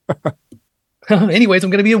 Anyways, I'm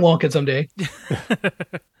going to be in Wonka someday.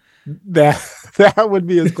 That would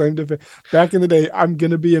be his claim to fame. Back in the day, I'm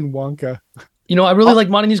going to be in Wonka. I really like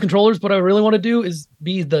modding these controllers. What I really want to do is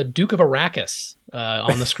be the Duke of Arrakis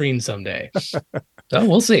on the screen someday. So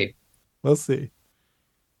we'll see. We'll see.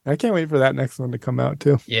 I can't wait for that next one to come out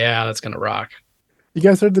too. Yeah, that's going to rock. You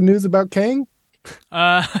guys heard the news about Kang?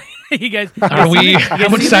 You guys, are we? How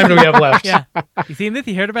much time do we have left? Yeah, you seen this?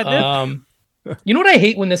 You heard about this? You know what I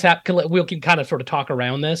hate when this happens? We can kind of sort of talk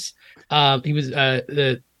around this. He was,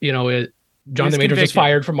 John the Majors was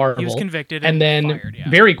fired from Marvel. He was convicted, and then fired,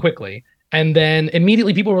 very quickly, and then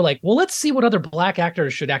immediately people were like, "Well, let's see what other black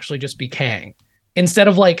actors should actually just be Kang," instead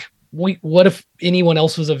of like, what if anyone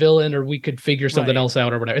else was a villain, or we could figure something else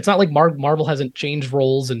out, or whatever. It's not like Marvel hasn't changed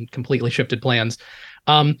roles and completely shifted plans.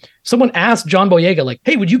 Someone asked John Boyega, like,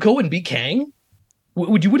 "Hey, would you go and be Kang?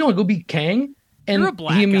 Would you want to go be Kang?" And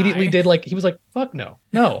he immediately did he was like, "Fuck no,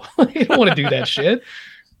 I don't want to do that shit."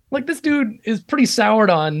 Like, this dude is pretty soured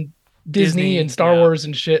on Disney and Star Wars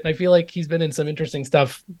and shit. And I feel like he's been in some interesting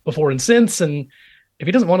stuff before and since. And if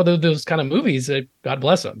he doesn't want to do those kind of movies, God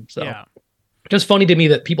bless him. So just funny to me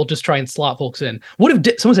that people just try and slot folks in. What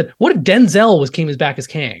if someone said, what if Denzel came back as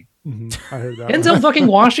Kang? Mm-hmm. I heard that. Denzel fucking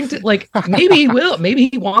Washington. Like, maybe he will. Maybe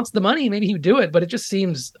he wants the money. Maybe he would do it. But it just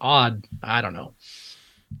seems odd. I don't know.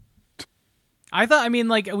 I thought,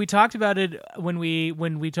 we talked about it when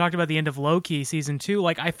we talked about the end of Loki season 2.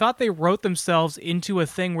 Like, I thought they wrote themselves into a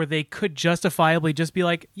thing where they could justifiably just be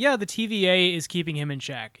like, yeah, the TVA is keeping him in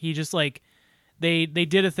check. He just like, they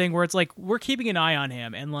did a thing where it's like, we're keeping an eye on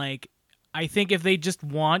him. And like, I think if they just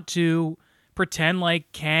want to pretend like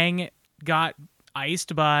Kang got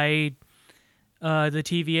iced by the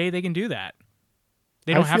TVA, they can do that.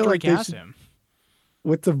 They don't have to recast him.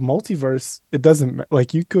 With the multiverse, it doesn't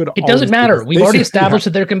like you could. It doesn't matter. We've already established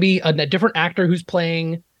that there can be a different actor who's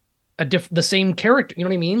playing the same character. You know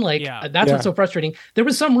what I mean? Like Yeah. that's what's so frustrating. There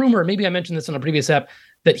was some rumor, maybe I mentioned this in a previous ep,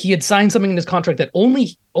 that he had signed something in his contract that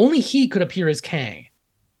only he could appear as Kang.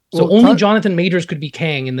 So Well, only Jonathan Majors could be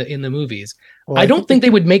Kang in the movies. Well, I don't think they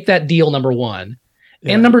would make that deal, number one.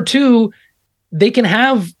 Yeah. And number two, they could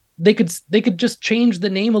just change the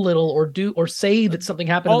name a little or say that something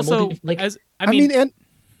happened in the Also, movie. Like I mean, and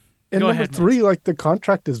Go number ahead, three, like the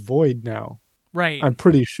contract is void now. right. I'm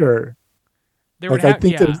pretty sure. There like, would I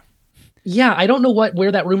think yeah. there's- yeah, I don't know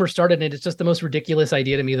where that rumor started, and it's just the most ridiculous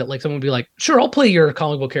idea to me that like someone would be like, "Sure, I'll play your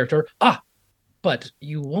comic book character." But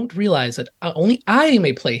you won't realize that only I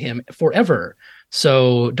may play him forever.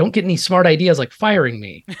 So don't get any smart ideas like firing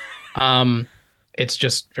me. It's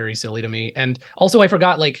just very silly to me. And also I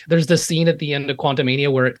forgot, like, there's this scene at the end of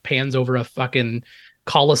Quantumania where it pans over a fucking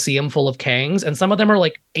coliseum full of Kangs, and some of them are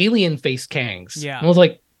like alien faced Kangs. Yeah. And I was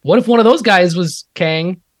like, what if one of those guys was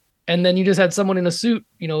Kang, and then you just had someone in a suit,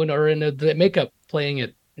 or in the makeup playing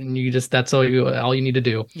it, and that's all you need to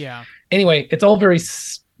do. Yeah. Anyway, it's all very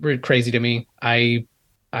crazy to me. I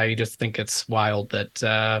just think it's wild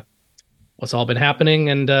that what's all been happening,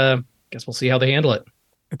 and guess we'll see how they handle it.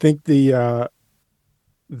 I think a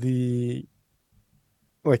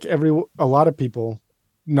lot of people,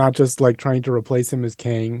 not just like trying to replace him as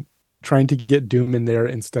Kang, trying to get Doom in there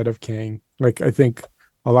instead of Kang. Like, I think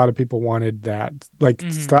a lot of people wanted that. Like,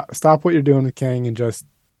 stop what you're doing with Kang and just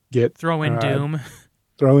Throw in Doom.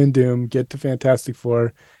 Throw in Doom, get to Fantastic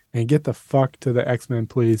Four, and get the fuck to the X-Men,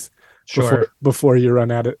 please. Sure. Before you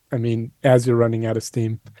run out of, as you're running out of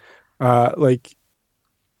steam.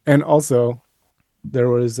 And also there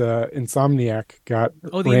was Insomniac got The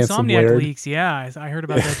ransomware. Insomniac leaks. Yeah, I heard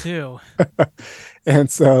about that too.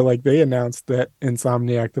 And so like they announced that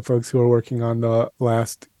Insomniac, the folks who are working on the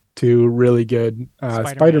last two really good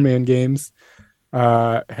Spider-Man games,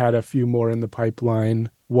 had a few more in the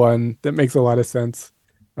pipeline. One that makes a lot of sense.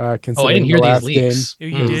 Considering I didn't hear the these last leaks.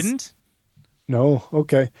 game You didn't? No,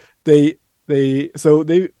 okay. They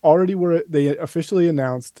officially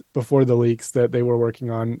announced before the leaks that they were working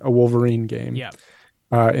on a Wolverine game. Yeah.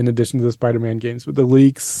 In addition to the Spider-Man games, but the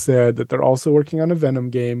leaks said that they're also working on a Venom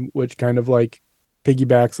game, which kind of like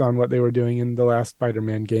piggybacks on what they were doing in the last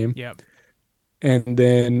Spider-Man game. Yep. And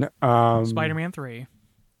then Spider-Man 3.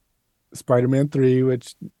 Spider-Man 3,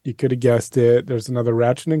 which you could have guessed it. There's another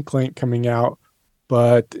Ratchet and Clank coming out,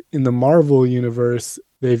 but in the Marvel universe,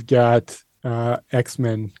 they've got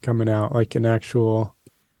X-Men coming out, like an actual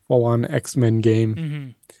full-on X-Men game. Mm-hmm.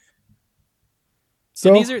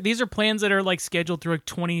 So And these are plans that are like scheduled through like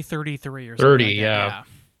 2033 or something. 30, like that.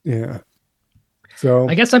 yeah. So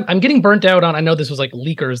I guess I'm getting burnt out on. I know this was like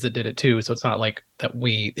leakers that did it too, so it's not like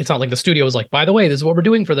it's not like the studio was like, by the way, this is what we're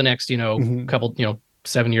doing for the next couple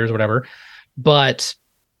 7 years or whatever. But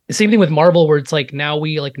the same thing with Marvel, where it's like now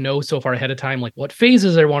we like know so far ahead of time like what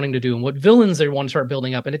phases they're wanting to do and what villains they want to start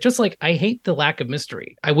building up, and it just like I hate the lack of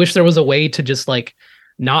mystery. I wish there was a way to just like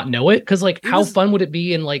not know it, because like how fun would it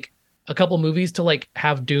be in like a couple movies to like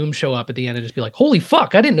have Doom show up at the end and just be like, holy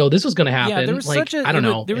fuck, I didn't know this was going to happen. Yeah, there was like, I don't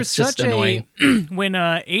know. There was it's such just annoying. when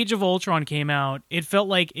Age of Ultron came out, it felt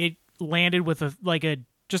like it landed with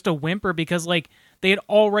just a whimper, because like they had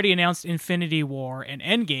already announced Infinity War and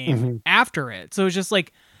Endgame after it. So it's just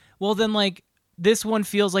like, well then like this one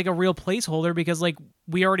feels like a real placeholder, because like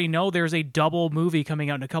we already know there's a double movie coming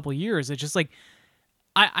out in a couple years. It's just like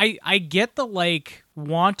I get the like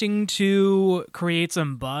wanting to create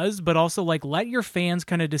some buzz, but also like let your fans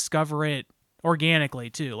kind of discover it organically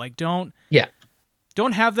too. Like don't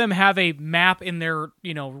have them have a map in their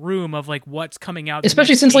room of like what's coming out.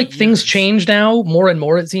 Especially since like things years. change now more and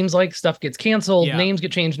more. It seems like stuff gets canceled, Yeah. names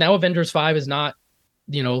get changed. Now Avengers 5 is not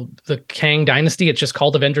the Kang Dynasty. It's just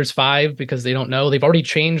called Avengers 5 because they don't know. They've already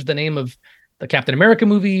changed the name of the Captain America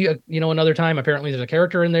movie. Another time. Apparently there's a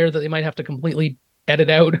character in there that they might have to completely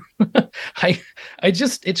edit out. it's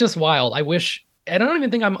just wild. I wish, and I don't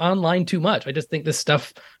even think I'm online too much. I just think this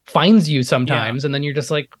stuff finds you sometimes, and then you're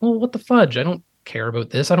just like, well, what the fudge? I don't care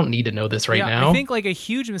about this. I don't need to know this now. I think like a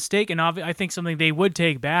huge mistake, and I think something they would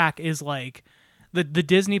take back is like the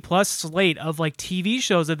Disney Plus slate of like TV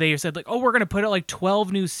shows that they said like, oh, we're gonna put out like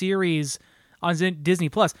 12 new series on Disney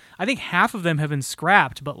Plus. I think half of them have been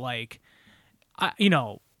scrapped, but like,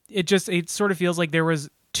 it sort of feels like there was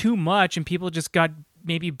too much, and people just got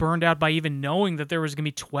maybe burned out by even knowing that there was gonna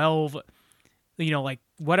be 12. Like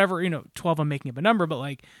whatever, 12. I'm making up a number, but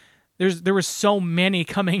like there was so many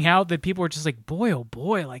coming out that people were just like, boy, oh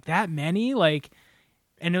boy, like that many, like,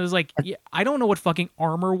 and it was like, I don't know what fucking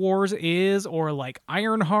Armor Wars is, or like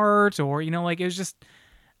Ironheart, or like it was just,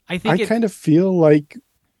 I kind of feel like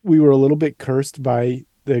we were a little bit cursed by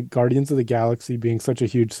the Guardians of the Galaxy being such a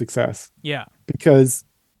huge success. Yeah. Because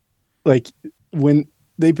like when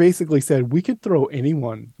they basically said we could throw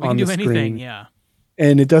anyone We on can the do screen, anything. Yeah.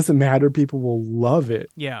 and it doesn't matter, people will love it.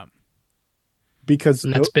 Yeah. Because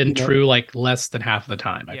And that's been you know, true like less than half the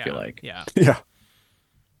time, I Yeah. feel like. Yeah. Yeah.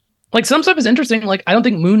 Like some stuff is interesting. Like I don't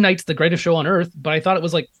think Moon Knight's the greatest show on earth, but I thought it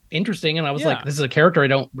was like interesting, and I was Yeah. like, this is a character I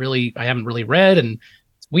haven't really read, and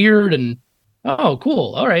it's weird, and oh,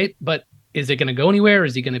 cool, all right. But is it going to go anywhere?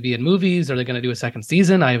 Is he going to be in movies? Are they going to do a second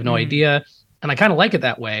season? I have no idea, and I kind of like it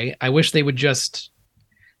that way. I wish they would just,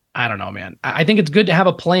 I don't know, man. I think it's good to have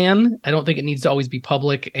a plan. I don't think it needs to always be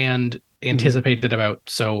public and anticipated about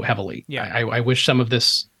so heavily. Yeah. I wish some of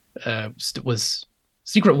this was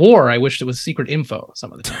secret war. I wish it was secret info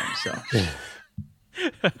some of the time. So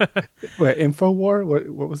What, InfoWar?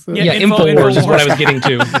 What was the Yeah, Info Wars is Infowars. what I was getting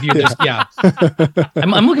to. If you just, yeah.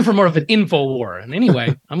 I'm looking for more of an info war. And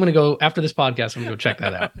anyway, I'm gonna go after this podcast. I'm gonna go check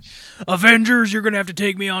that out. Avengers, you're gonna have to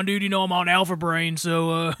take me on, dude. You know I'm on Alpha Brain,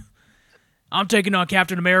 so I'm taking on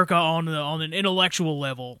Captain America on an intellectual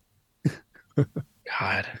level.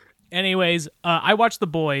 God. Anyways, I watched The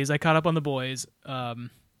Boys. I caught up on The Boys.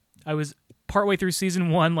 I was partway through season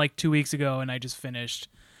 1 like 2 weeks ago, and I just finished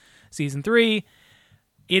season 3.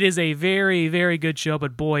 It is a very, very good show,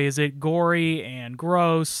 but boy, is it gory and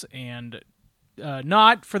gross and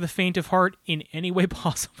not for the faint of heart in any way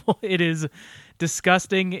possible. It is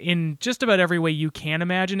disgusting in just about every way you can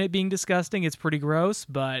imagine it being disgusting. It's pretty gross,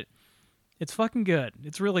 but it's fucking good.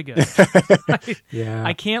 It's really good. Yeah.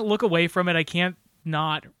 I can't look away from it. I can't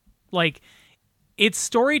not, like, its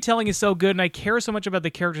storytelling is so good, and I care so much about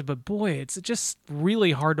the characters, but boy, it's just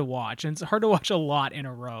really hard to watch, and it's hard to watch a lot in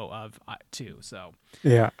a row of too. So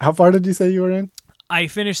Yeah. How far did you say you were in? I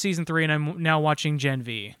finished season 3, and I'm now watching Gen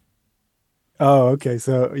V. Oh, okay.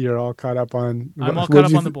 So you're all caught up on. I'm all caught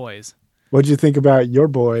up on The Boys. What'd you think about your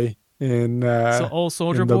boy in So old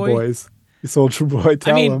Soldier in The Boy. Boys? Soldier Boy,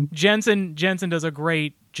 tell him. Jensen does a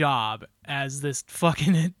great job as this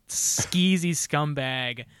fucking skeezy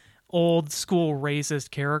scumbag, old school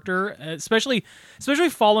racist character, especially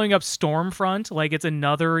following up Stormfront. Like it's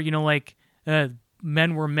another, like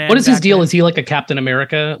men were men. What is his back deal? then. Is he like a Captain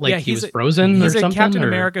America? Like Yeah, he was he's frozen or He's something? a Captain or-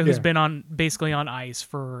 America who's Yeah. been basically on ice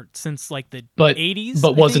since like the But 80s. but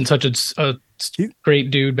I wasn't think. such a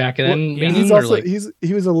great dude back then. Well, maybe, he's or also like-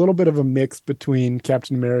 he was a little bit of a mix between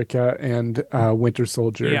Captain America and Winter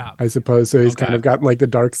Soldier, Yeah. I suppose. So he's Okay. kind of got like the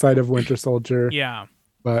dark side of Winter Soldier, Yeah.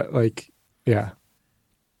 but like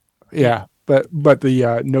yeah, but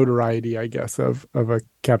the notoriety, I guess, of a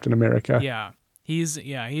Captain America. Yeah. He's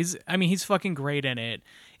fucking great in it.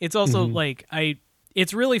 It's also like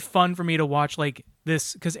it's really fun for me to watch like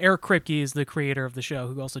this because Eric Kripke is the creator of the show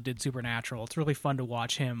who also did Supernatural. It's really fun to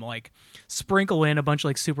watch him like sprinkle in a bunch of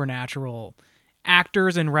like Supernatural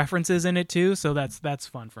actors and references in it too. So that's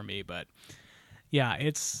fun for me. But yeah,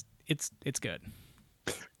 it's good.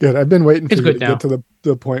 Good. I've been waiting for It's you good to now. get to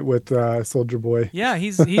the point with Soldier Boy. Yeah,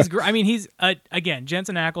 he's great. I mean, he's again,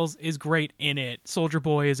 Jensen Ackles is great in it. Soldier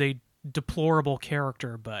Boy is a deplorable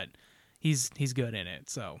character, but he's good in it.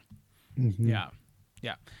 So yeah.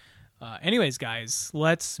 Anyways, guys,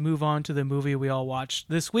 let's move on to the movie we all watched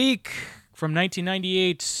this week from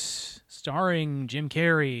 1998, starring Jim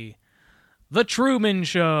Carrey, The Truman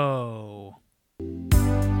Show.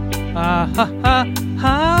 Ha ha ha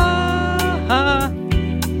ha!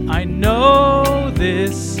 I know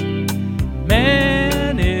this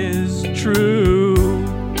man is true.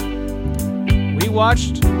 We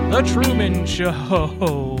watched The Truman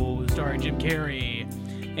Show, starring Jim Carrey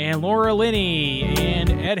and Laura Linney and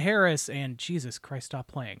Ed Harris and Jesus Christ, stop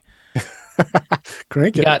playing.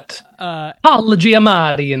 Crank You it. got Paul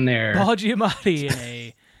Giamatti in there. Paul Giamatti in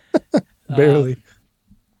a Barely.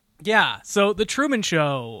 yeah. So The Truman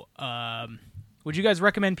Show. Would you guys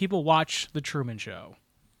recommend people watch The Truman Show?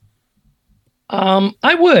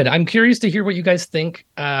 I would. I'm curious to hear what you guys think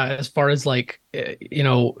as far as like,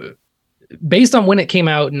 based on when it came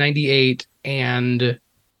out in 98 and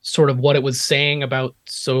sort of what it was saying about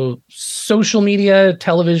social media,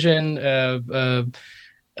 television,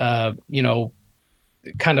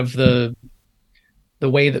 kind of the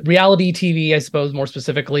way that reality TV, I suppose, more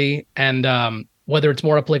specifically, and whether it's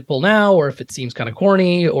more applicable now or if it seems kind of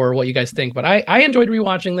corny or what you guys think. But I enjoyed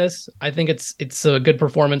rewatching this. I think it's a good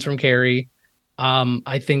performance from Carrie.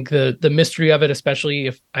 I think the mystery of it, especially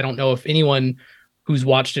if I don't know if anyone who's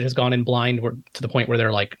watched it has gone in blind or to the point where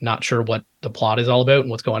they're like not sure what the plot is all about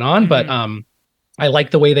and what's going on. But I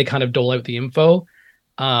like the way they kind of dole out the info.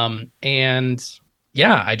 And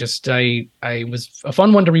yeah, I was a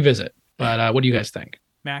fun one to revisit. But what do you guys think?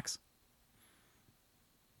 Max?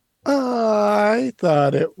 I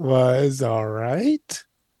thought it was all right.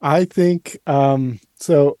 I think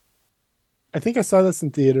so I think I saw this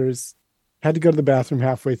in theaters, had to go to the bathroom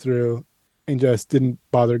halfway through, and just didn't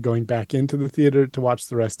bother going back into the theater to watch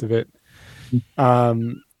the rest of it.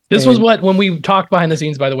 This was And what, when we talked behind the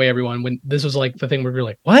scenes, by the way, everyone, when this was like the thing where we were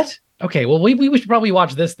like, what? Okay, well, we should probably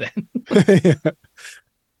watch this then.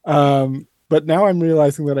 yeah. But now I'm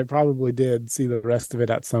realizing that I probably did see the rest of it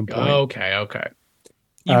at some point. Okay.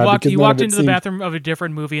 You walked because none of it into the seemed- bathroom of a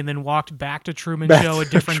different movie and then walked back to Truman Back Show a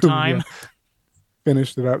to different Truman, time. yeah.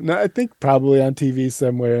 Finished it up. No, I think probably on TV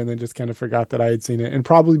somewhere, and then just kind of forgot that I had seen it. And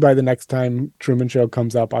probably by the next time Truman Show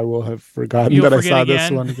comes up, I will have forgotten You'll that I forget saw this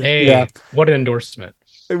again? one again. Hey, Yeah. what an endorsement.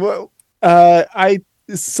 Well,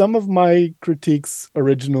 some of my critiques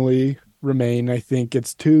originally remain. I think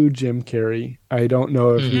it's too Jim Carrey. I don't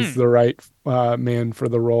know if he's the right man for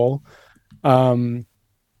the role.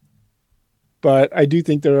 But I do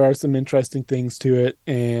think there are some interesting things to it,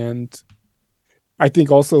 and I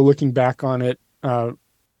think also looking back on it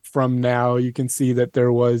from now, you can see that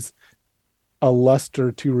there was a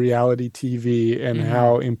luster to reality TV and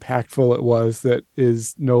how impactful it was that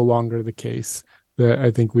is no longer the case. That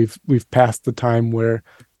I think we've passed the time where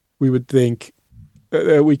we would think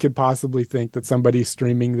we could possibly think that somebody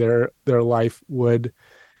streaming their life would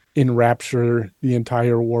enrapture the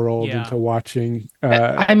entire world into watching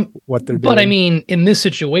what they're doing. But I mean, in this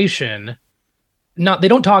situation, they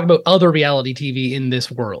don't talk about other reality TV in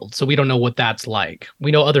this world, so we don't know what that's like.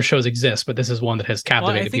 We know other shows exist, but this is one that has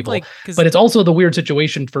captivated people. But it's also the weird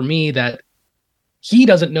situation for me that he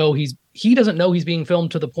doesn't know he's being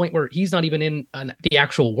filmed to the point where he's not even in the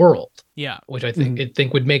actual world. Yeah, which I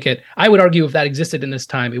think would make it. I would argue if that existed in this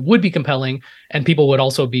time, it would be compelling, and people would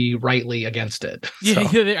also be rightly against it. Yeah,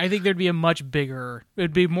 So, I think there'd be a much bigger.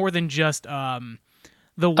 It'd be more than just a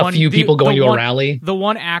few people going to a rally. The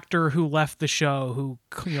one actor who left the show who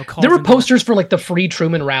calls there were posters for like the Free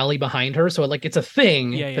Truman rally behind her, so like it's a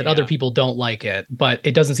thing that other people don't like it, but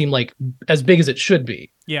it doesn't seem like as big as it should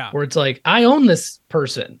be. Yeah, where it's like, I own this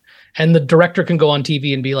person, and the director can go on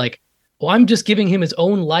TV and be like, well, I'm just giving him his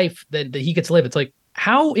own life that he gets to live. It's like,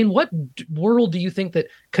 how, in what world do you think that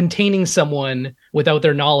containing someone without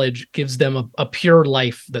their knowledge gives them a pure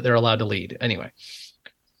life that they're allowed to lead? Anyway.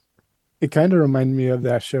 It kind of reminded me of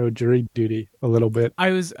that show Jury Duty a little bit.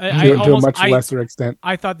 I was to a much lesser extent.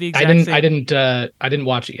 I thought the exact same. I didn't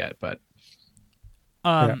watch it yet, but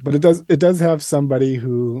but it does have somebody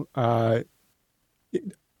who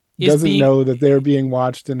doesn't know that they're being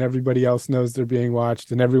watched, and everybody else knows they're being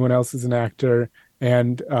watched, and everyone else is an actor,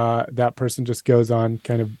 and that person just goes on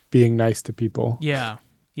kind of being nice to people. Yeah.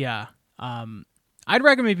 I'd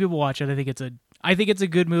recommend people watch it. I think it's a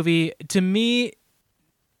good movie. To me,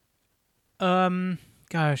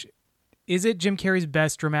 gosh, is it Jim Carrey's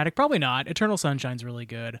best dramatic? Probably not. Eternal Sunshine's really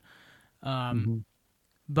good.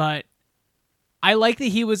 But I like that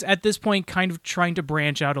he was at this point kind of trying to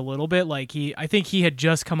branch out a little bit. Like I think he had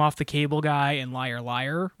just come off The Cable Guy and Liar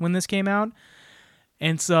Liar when this came out.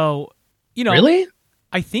 And so, really?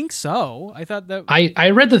 I think so. I thought that I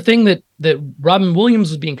read the thing that Robin Williams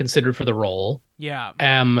was being considered for the role. Yeah.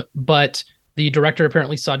 But the director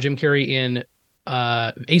apparently saw Jim Carrey in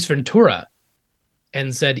Ace Ventura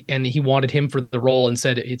and he wanted him for the role and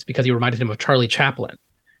said it's because he reminded him of Charlie Chaplin.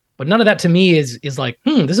 But none of that to me is like,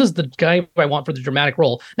 this is the guy I want for the dramatic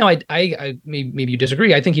role. Now, I maybe you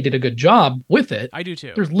disagree. I think he did a good job with it. I do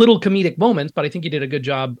too. There's little comedic moments, but I think he did a good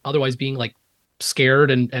job otherwise being like scared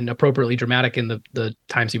and appropriately dramatic in the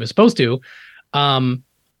times he was supposed to.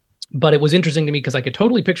 But it was interesting to me because I could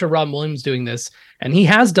totally picture Robin Williams doing this. And he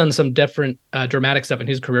has done some different dramatic stuff in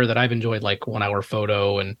his career that I've enjoyed, like 1 Hour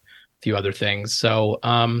Photo and a few other things. So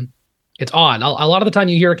it's odd. A lot of the time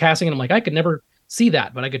you hear a casting and I'm like, I could never see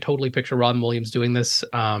that, but I could totally picture Robin Williams doing this.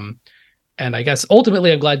 And I guess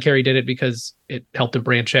ultimately I'm glad Carrey did it because it helped him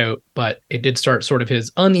branch out, but it did start sort of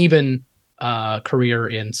his uneven career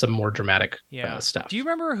in some more dramatic stuff. Do you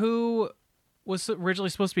remember who was originally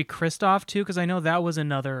supposed to be Christoph too? Because I know that was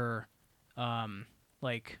another, he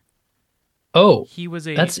was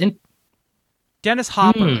Dennis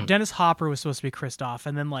Hopper. Dennis Hopper was supposed to be Christoph,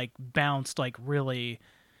 and then bounced really,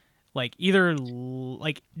 either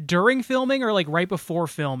during filming or right before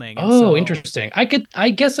filming. And so interesting. I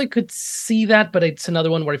guess I could see that, but it's another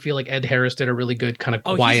one where I feel like Ed Harris did a really good kind of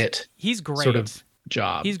quiet. He's great. Sort of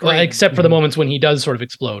job. He's great, except for the moments when he does sort of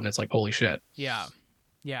explode, and it's like, holy shit. Yeah.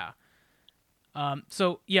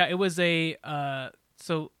 It was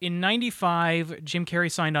so in 95, Jim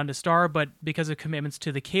Carrey signed on to star, but because of commitments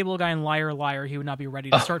to The Cable Guy and Liar Liar, he would not be ready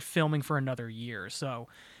to start filming for another year. So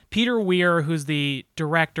Peter Weir, who's the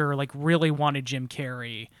director, really wanted Jim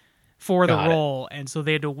Carrey for the Got it. role, and so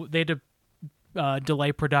they had to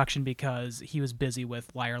delay production because he was busy with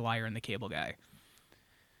Liar Liar and the Cable Guy.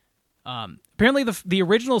 Apparently the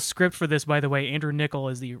original script for this, by the way, Andrew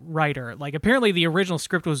Niccol is the writer. Like, apparently the original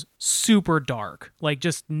script was super dark, like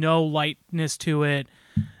just no lightness to it.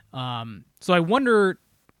 So I wonder,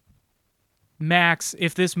 Max,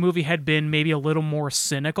 if this movie had been maybe a little more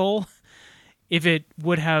cynical, if it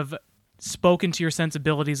would have spoken to your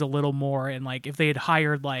sensibilities a little more, and like if they had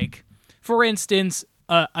hired, like, for instance,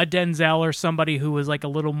 a Denzel or somebody who was like a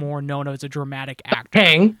little more known as a dramatic actor.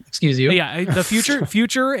 Kang, excuse you. Yeah, the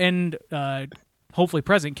future and hopefully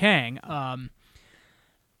present Kang.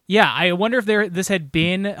 Yeah, I wonder if this had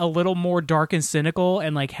been a little more dark and cynical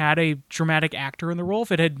and like had a dramatic actor in the role,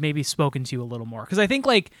 if it had maybe spoken to you a little more. Because I think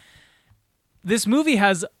like this movie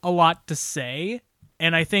has a lot to say,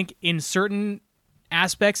 and I think in certain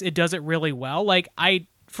aspects it does it really well. Like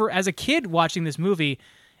as a kid watching this movie,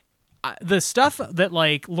 the stuff that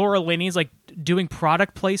like Laura Linney's like doing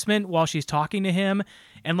product placement while she's talking to him,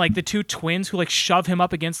 and like the two twins who like shove him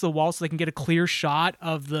up against the wall so they can get a clear shot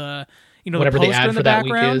of the, whatever the the poster ad in the for that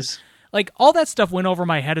background. week is. Like all that stuff went over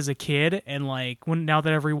my head as a kid, and like now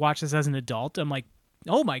that I've rewatched this as an adult, I'm like,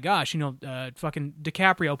 oh my gosh, fucking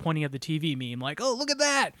DiCaprio pointing at the TV meme, like, oh, look at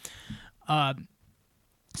that.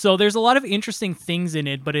 So there's a lot of interesting things in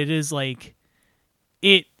it, but it is like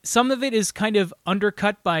some of it is kind of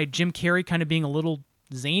undercut by Jim Carrey kind of being a little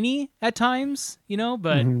zany at times,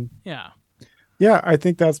 but yeah. Yeah, I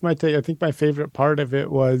think that's my take. I think my favorite part of it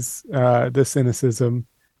was the cynicism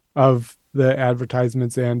of the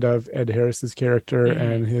advertisements and of Ed Harris's character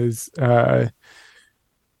and his,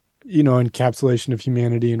 encapsulation of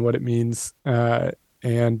humanity and what it means,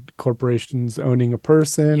 and corporations owning a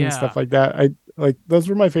person and stuff like that. I like those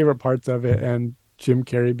were my favorite parts of it, and Jim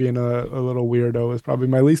Carrey being a little weirdo was probably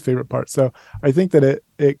my least favorite part. So I think that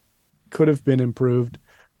it could have been improved.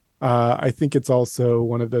 I think it's also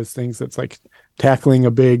one of those things that's like tackling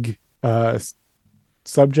a big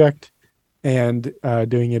subject and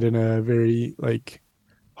doing it in a very like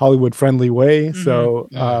Hollywood friendly way. So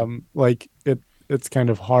like it's kind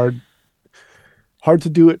of hard to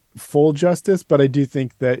do it full justice, but I do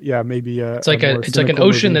think that maybe it's like an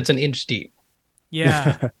ocean movie. that's an inch deep.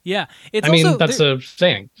 Yeah. Yeah. It's that's a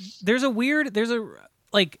saying. When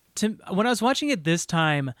I was watching it this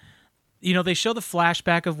time, they show the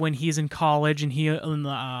flashback of when he's in college and he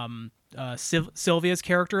and Sylvia's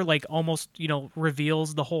character like almost,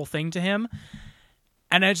 reveals the whole thing to him.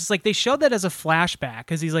 And I just like, they showed that as a flashback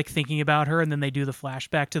because he's like thinking about her, and then they do the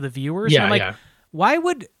flashback to the viewers. Yeah. And I'm like, why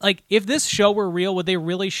would, like, if this show were real, would they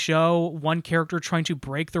really show one character trying to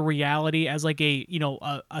break the reality as like a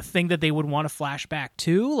thing that they would want to flash back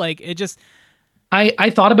to? Like, it just... I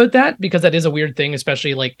thought about that because that is a weird thing,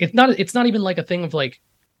 especially like, it's not even like a thing of like,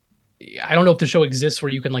 I don't know if the show exists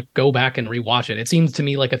where you can like go back and rewatch it. It seems to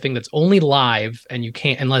me like a thing that's only live, and you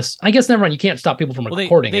can't, unless, I guess, never mind, you can't stop people from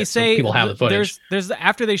recording they it. Say so people have the footage. There's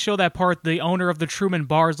after they show that part, the owner of the Truman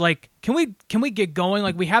Bar is like, can we get going?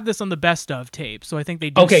 Like, we have this on the best of tape. So I think they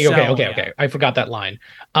do. Okay. I forgot that line.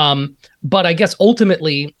 But I guess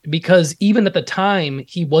ultimately, because even at the time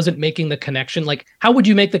he wasn't making the connection, like how would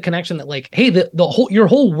you make the connection that like, hey, your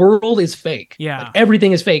whole world is fake. Yeah. Like,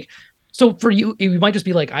 everything is fake. So for you might just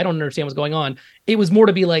be like, I don't understand what's going on. It was more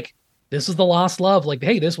to be like, this is the lost love. Like,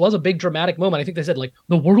 hey, this was a big dramatic moment. I think they said like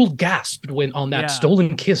the world gasped when on that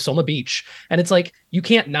stolen kiss on the beach. And it's like, you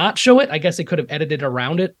can't not show it. I guess they could have edited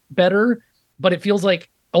around it better, but it feels like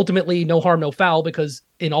ultimately no harm, no foul, because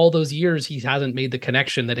in all those years, he hasn't made the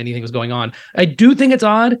connection that anything was going on. I do think it's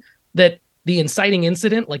odd that the inciting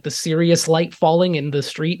incident, like the serious light falling in the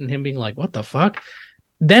street and him being like, what the fuck?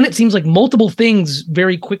 Then it seems like multiple things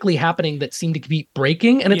very quickly happening that seem to keep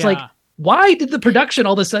breaking. And it's like, why did the production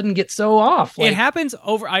all of a sudden get so off? Like, it happens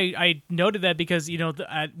over. I noted that because,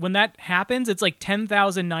 when that happens, it's like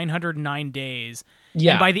 10,909 days.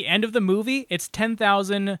 Yeah. And by the end of the movie, it's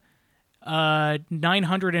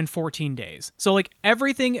 10,914 days. So like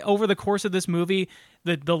everything over the course of this movie,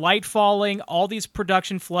 the light falling, all these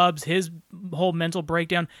production flubs, his whole mental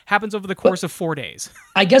breakdown happens over the course of 4 days.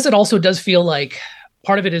 I guess it also does feel like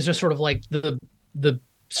part of it is just sort of like the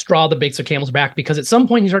straw that breaks the camel's back, because at some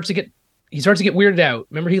point he starts to get weirded out.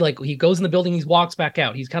 Remember, he goes in the building, he walks back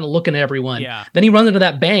out, he's kind of looking at everyone. Yeah. Then he runs into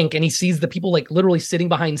that bank and he sees the people like literally sitting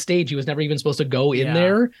behind stage. He was never even supposed to go in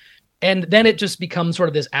there. And then it just becomes sort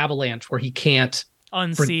of this avalanche where he can't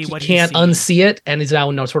unsee it and is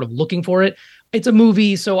now sort of looking for it. it's a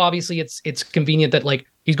movie, so obviously it's convenient that like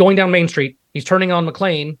he's going down Main Street, he's turning on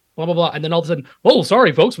McLean, blah blah blah, and then all of a sudden, oh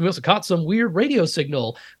sorry folks, we must have caught some weird radio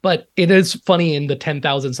signal. But it is funny in the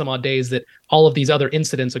 10,000 some odd days that all of these other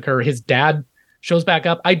incidents occur. His dad shows back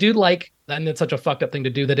up. I do like, and it's such a fucked up thing to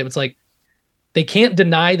do, that it was like they can't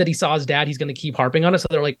deny that he saw his dad. He's going to keep harping on it. So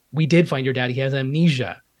they're like, we did find your dad. He has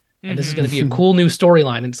amnesia. And this is going to be a cool new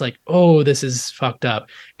storyline. And it's like, oh, this is fucked up.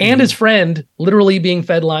 And his friend literally being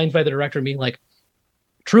fed lines by the director, being like,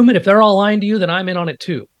 Truman, if they're all lying to you, then I'm in on it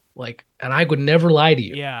too. Like, and I would never lie to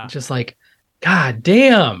you. Yeah. It's just like, God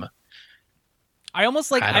damn. I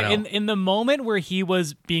almost like I don't know. in the moment where he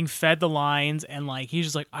was being fed the lines and like he's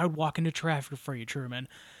just like, I would walk into traffic for you, Truman.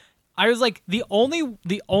 I was like, the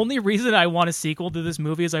only reason I want a sequel to this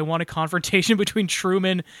movie is I want a confrontation between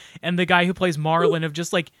Truman and the guy who plays Marlon of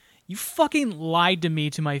just like, you fucking lied to me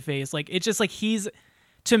to my face. Like, it's just like he's,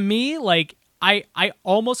 to me, like I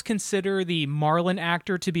almost consider the Marlon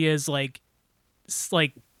actor to be as like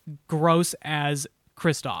gross as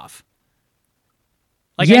Christoph.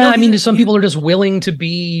 Like, yeah, I mean, some people are just willing to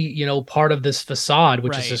be, you know, part of this facade,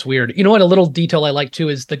 which is just weird. You know what? A little detail I like too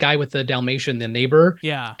is the guy with the Dalmatian, the neighbor.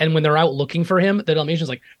 Yeah. And when they're out looking for him, the Dalmatian's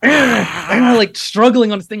like, like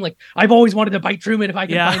struggling on his thing. Like, I've always wanted to bite Truman. If I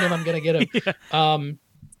can find him, I'm gonna get him.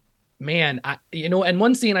 Man, you know, and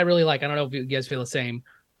one scene I really like. I don't know if you guys feel the same.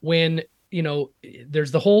 When, you know,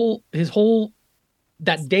 there's his whole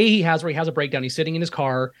that day he has where he has a breakdown. He's sitting in his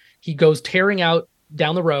car. He goes tearing out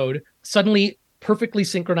down the road. Suddenly, perfectly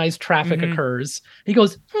synchronized traffic occurs. He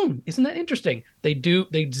goes, isn't that interesting? They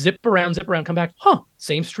zip around, come back.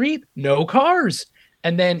 Same street, no cars.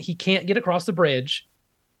 And then he can't get across the bridge.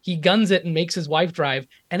 He guns it and makes his wife drive.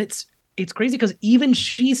 And it's crazy because even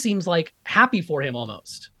she seems like happy for him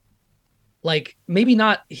almost. Like, maybe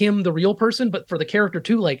not him, the real person, but for the character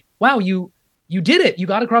too. Like, wow, you did it. You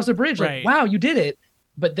got across the bridge. Like, wow, you did it.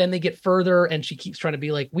 But then they get further and she keeps trying to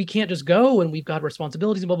be like, we can't just go and we've got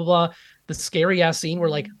responsibilities and blah, blah, blah. The scary ass scene where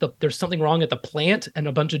like there's something wrong at the plant and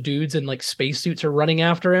a bunch of dudes in like spacesuits are running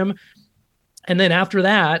after him. And then after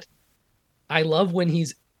that, I love when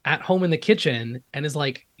he's at home in the kitchen and is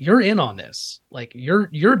like, you're in on this. Like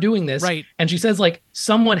you're doing this. Right. And she says like,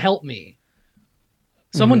 someone help me.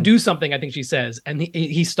 Someone do something, I think she says. And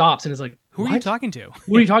he stops and is like, who are you talking to?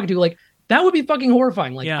 Who are you talking to? Like, that would be fucking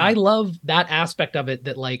horrifying. Like, I love that aspect of it,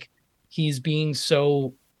 that like he's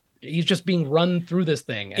just being run through this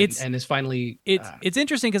thing and is finally. It's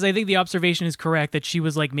interesting because I think the observation is correct that she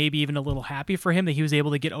was like maybe even a little happy for him that he was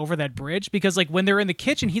able to get over that bridge, because like when they're in the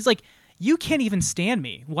kitchen, he's like, you can't even stand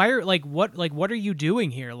me. Why are what are you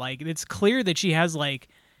doing here? Like, it's clear that she has like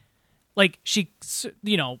she,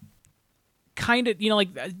 you know, kind of, you know, like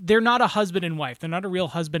they're not a husband and wife. They're not a real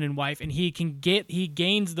husband and wife. And he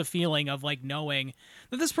gains the feeling of like knowing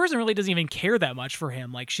that this person really doesn't even care that much for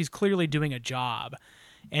him. Like, she's clearly doing a job.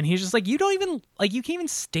 And he's just like, you don't even, like, you can't even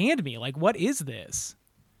stand me. Like, what is this?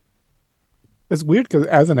 It's weird because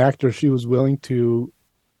as an actor, she was willing to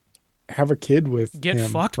have a kid with get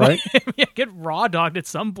him, fucked right? by him. Yeah, get raw dogged at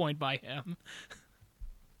some point by him.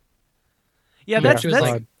 Yeah,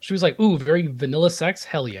 she was like, ooh, very vanilla sex.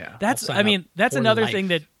 Hell yeah. That's another thing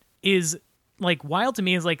that is like wild to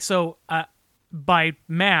me is like, so by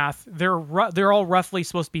math, they're all roughly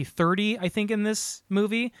supposed to be 30, I think, in this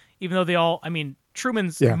movie, even though they all, I mean,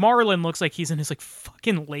 Marlon looks like he's in his like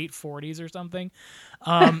fucking late 40s or something.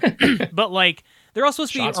 But like they're all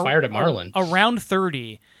supposed to be fired at Marlon around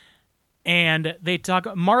 30. And they talk,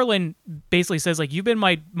 Marlon basically says like, you've been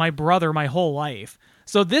my brother my whole life.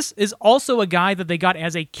 So this is also a guy that they got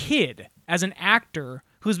as a kid, as an actor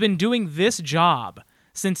who's been doing this job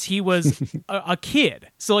since he was a kid.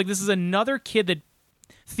 So like, this is another kid that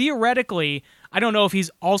theoretically, I don't know if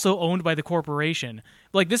he's also owned by the corporation.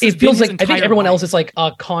 Like, this is, it feels like, I think everyone else is like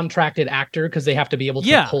a contracted actor because they have to be able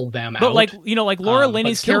to pull them out. But like, you know, like Laura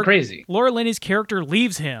Linney's character, crazy. Laura Linney's character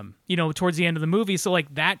leaves him, you know, towards the end of the movie. So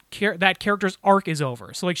like that character's arc is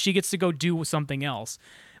over. So like she gets to go do something else.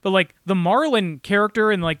 But like the Marlon character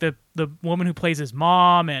and like the woman who plays his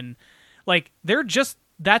mom, and like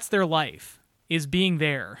that's their life, is being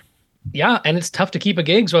there. Yeah, and it's tough to keep a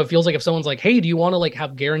gig, so it feels like if someone's like, hey, do you want to like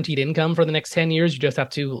have guaranteed income for the next 10 years? You just have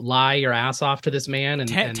to lie your ass off to this man and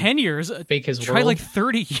 10 years, fake his try world. Like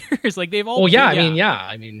 30 years. Like they've all. Oh yeah,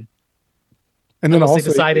 I mean, and then also they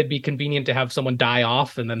decided it'd be convenient to have someone die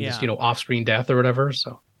off and then just, you know, off-screen death or whatever.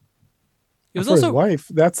 So it was also his wife.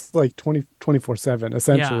 That's like 24/7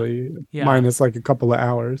 essentially, minus like a couple of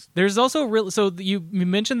hours. There's also so you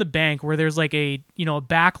mentioned the bank where there's like a, you know, a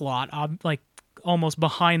back lot, like almost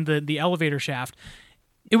behind the elevator shaft.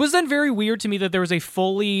 It was then very weird to me that there was a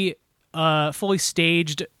fully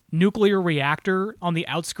staged nuclear reactor on the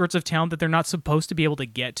outskirts of town that they're not supposed to be able to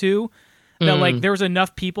get to. That like there was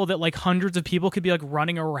enough people that like hundreds of people could be like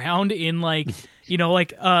running around in like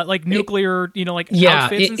like nuclear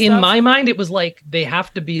outfits and in stuff. my mind it was like they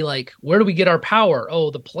have to be like, where do we get our power? Oh,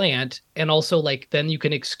 the plant. And also like then you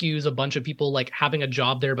can excuse a bunch of people like having a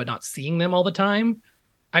job there but not seeing them all the time.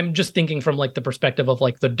 I'm just thinking from like the perspective of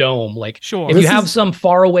like the dome. Like Sure. if you have some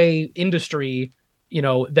faraway industry,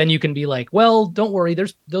 then you can be like, well, don't worry.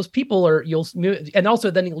 There's those people and also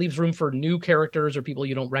then it leaves room for new characters or people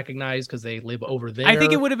you don't recognize because they live over there. I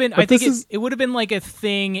think it would have been. It would have been like a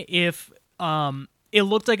thing if it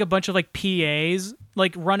looked like a bunch of like PAs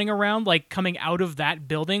like running around like coming out of that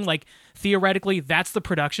building. Like theoretically, that's the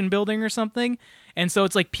production building or something. And so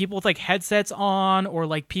it's like people with like headsets on or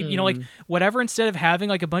like people, like whatever. Instead of having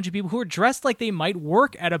like a bunch of people who are dressed like they might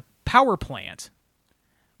work at a power plant.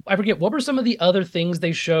 I forget, what were some of the other things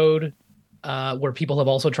they showed where people have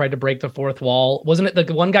also tried to break the fourth wall? Wasn't it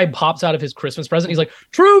the one guy pops out of his Christmas present? He's like,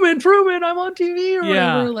 Truman, I'm on TV or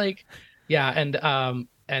whatever. Like, yeah.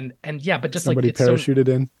 And yeah, but just somebody like parachuted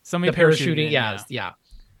in. Somebody parachuting. in, yeah.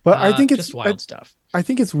 But I think it's just wild stuff. I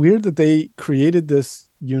think it's weird that they created this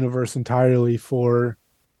universe entirely for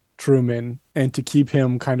Truman and to keep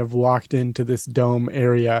him kind of locked into this dome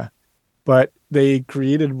area. But they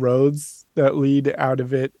created roads that lead out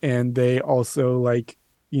of it, and they also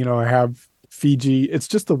have Fiji. It's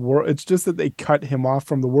just the world. It's just that they cut him off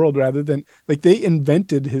from the world rather than like they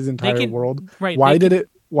invented his entire world. Right?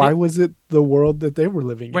 Why was it the world that they were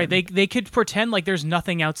living in? Right. They could pretend like there's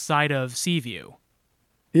nothing outside of Seaview.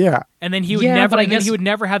 Yeah. And then he would he would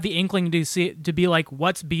never have the inkling to be like,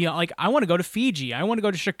 what's beyond? Like, I want to go to Fiji. I want to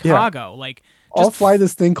go to Chicago. Yeah. Like. I'll fly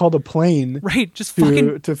this thing called a plane, right? Just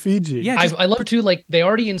to Fiji. Yeah, I love too. Like they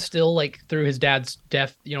already instill like through his dad's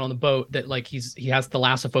death, on the boat that like he has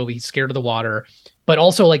thalassophobia. He's scared of the water, but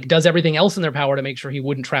also like does everything else in their power to make sure he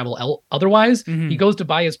wouldn't travel otherwise. He goes to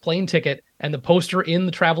buy his plane ticket, and the poster in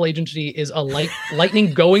the travel agency is a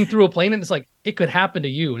lightning going through a plane, and it's like it could happen to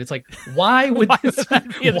you. And it's like, why would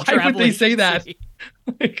they say that?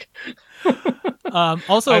 Like.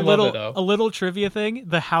 Also a little trivia thing,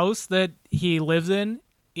 the house that he lives in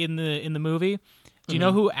the movie, do you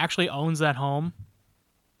know who actually owns that home?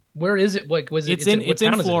 Where is it? Like, it's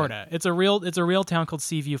in Florida. It's a real town called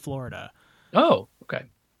Seaview, Florida. Oh, okay.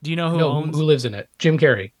 Do you know who lives in it? Jim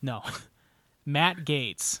Carrey. No. Matt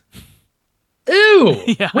Gaetz. Ew.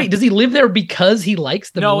 Yeah. Wait, does he live there because he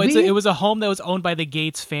likes the movie? No, it was a home that was owned by the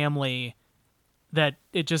Gaetz family. That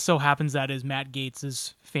it just so happens that is Matt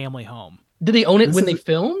Gaetz's family home. Did they own it when they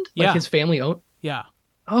filmed? Like yeah. His family owned? Yeah.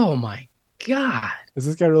 Oh my God. Is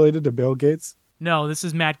this guy related to Bill Gates? No, this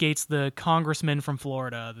is Matt Gaetz, the congressman from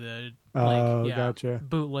Florida, gotcha.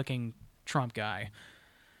 bootlicking Trump guy.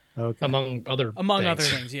 Okay. Among other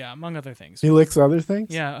things. He licks other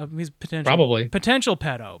things? Yeah, he's potential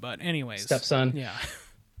pedo, but anyways. Stepson. Yeah.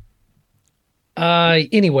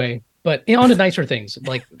 Anyway, but on to nicer things,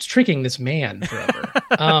 like it's tricking this man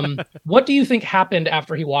forever. What do you think happened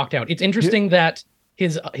after he walked out? It's interesting that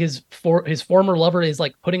his former lover is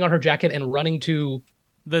like putting on her jacket and running to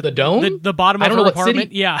the dome, the bottom of her apartment.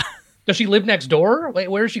 City? Yeah. Does she live next door? Wait,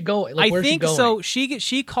 where is she going? Like, I think so.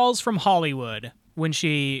 She calls from Hollywood when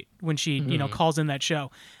she calls in that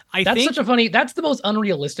show. That's the most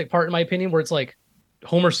unrealistic part in my opinion, where it's like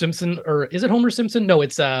Homer Simpson, or is it Homer Simpson? No,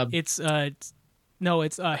 it's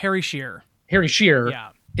Harry Shearer. Harry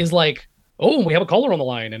Shearer is like, oh, we have a caller on the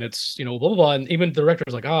line, and it's blah blah blah, and even the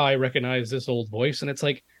director's like, I recognize this old voice, and it's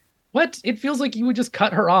like, what? It feels like you would just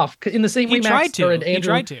cut her off in the same way Max and Andrew, he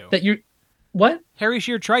tried to. That you. What? Harry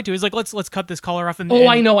Shearer tried to. He's like, let's cut this caller off. I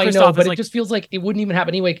know, but it just feels like it wouldn't even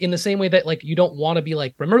happen anyway. In the same way that like you don't want to be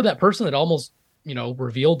like, remember that person that almost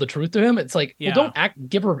revealed the truth to him. It's like, well, don't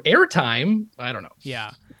give her airtime. I don't know.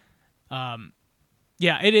 Yeah.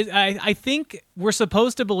 Yeah, it is. I think we're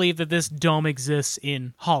supposed to believe that this dome exists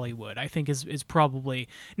in Hollywood. I think is probably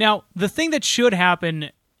now the thing that should happen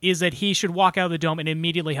is that he should walk out of the dome and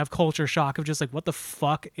immediately have culture shock of just like, what the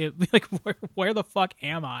fuck? Where the fuck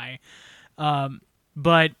am I?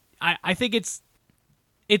 But I think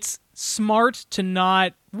it's smart to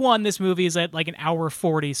not. One, this movie is at like an hour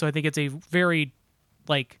 40, so I think it's a very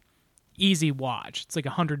like easy watch. It's like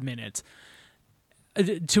 100 minutes.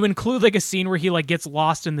 To include like a scene where he like gets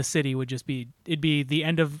lost in the city would just be the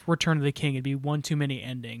end of Return of the King. It'd be one too many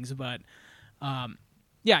endings. But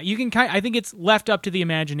yeah, you can I think it's left up to the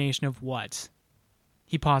imagination of what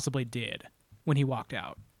he possibly did when he walked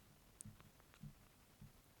out.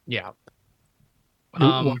 Yeah.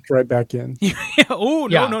 Walked right back in. Oh,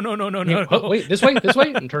 Yeah. no. Oh, wait, this way,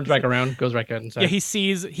 and turns back around, goes back inside. Yeah, he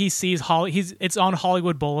sees it's on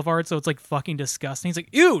Hollywood Boulevard, so it's like fucking disgusting. He's like,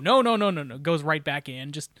 ew, no. Goes right back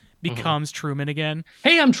in, just becomes Truman again.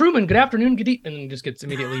 Hey, I'm Truman. Good afternoon, good evening, and just gets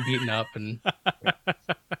immediately beaten up. And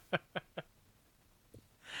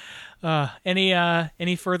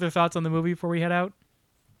any further thoughts on the movie before we head out?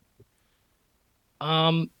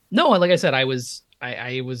 no, like I said, I was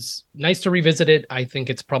nice to revisit it. I think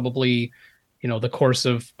it's probably, the course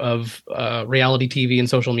of reality TV and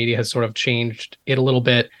social media has sort of changed it a little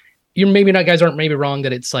bit. Guys aren't maybe wrong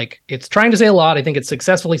that it's like it's trying to say a lot. I think it's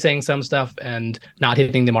successfully saying some stuff and not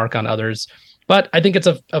hitting the mark on others. But I think it's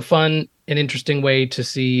a fun and interesting way to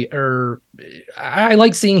see, or I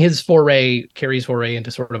like seeing Carrie's foray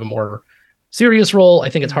into sort of a more serious role. I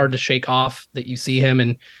think it's hard to shake off that you see him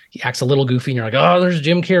and he acts a little goofy and you're like, oh, there's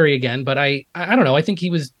Jim Carrey again. But I don't know. I think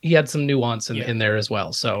he had some nuance in there as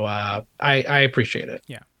well. So I appreciate it.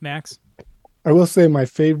 Yeah. Max? I will say my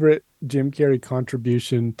favorite Jim Carrey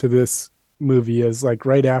contribution to this movie is like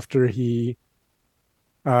right after he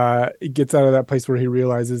gets out of that place where he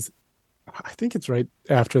realizes, I think it's right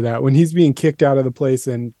after that, when he's being kicked out of the place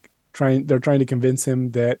and they're trying to convince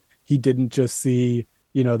him that he didn't just see,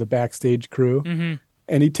 the backstage crew. Mm-hmm.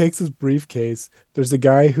 And he takes his briefcase. There's a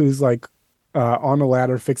guy who's like on a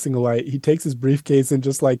ladder fixing a light. He takes his briefcase and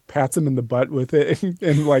just like pats him in the butt with it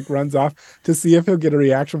and like runs off to see if he'll get a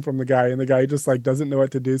reaction from the guy. And the guy just like doesn't know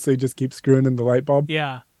what to do. So he just keeps screwing in the light bulb.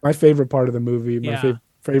 Yeah. My favorite part of the movie, my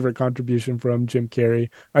favorite contribution from Jim Carrey.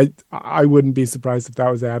 I wouldn't be surprised if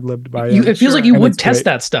that was ad-libbed by him. It feels like you would test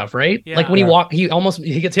that stuff, right? Yeah. Like when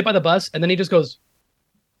he gets hit by the bus and then he just goes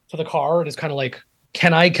to the car and is kind of like,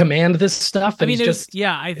 can I command this stuff? And I mean,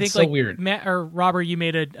 I think it's so weird. Matt or Robert, you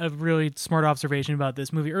made a really smart observation about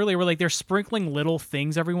this movie earlier, where like they're sprinkling little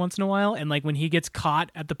things every once in a while, and like when he gets caught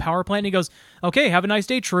at the power plant, he goes, "Okay, have a nice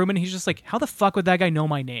day, Truman." He's just like, "How the fuck would that guy know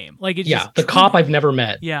my name?" Like, it's just the cop I've never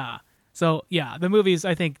met. Yeah. So yeah, the movies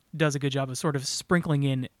I think does a good job of sort of sprinkling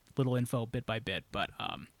in little info bit by bit, but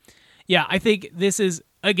yeah, I think this is,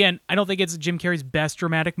 again, I don't think it's Jim Carrey's best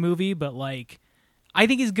dramatic movie, but like, I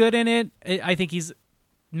think he's good in it. I think he's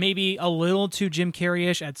maybe a little too Jim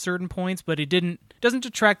Carrey-ish at certain points, but it doesn't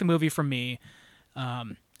detract the movie from me.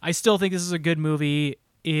 I still think this is a good movie.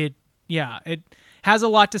 It has a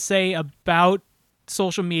lot to say about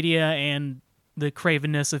social media and the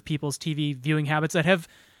cravenness of people's TV viewing habits that have,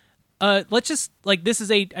 this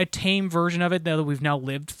is a tame version of it, though we've now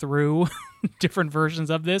lived through different versions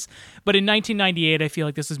of this. But in 1998, I feel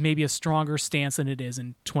like this is maybe a stronger stance than it is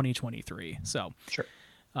in 2023. So, sure.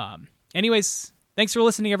 Anyways, thanks for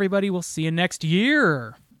listening, everybody. We'll see you next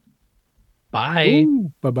year. Bye.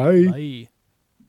 Bye-bye. Bye.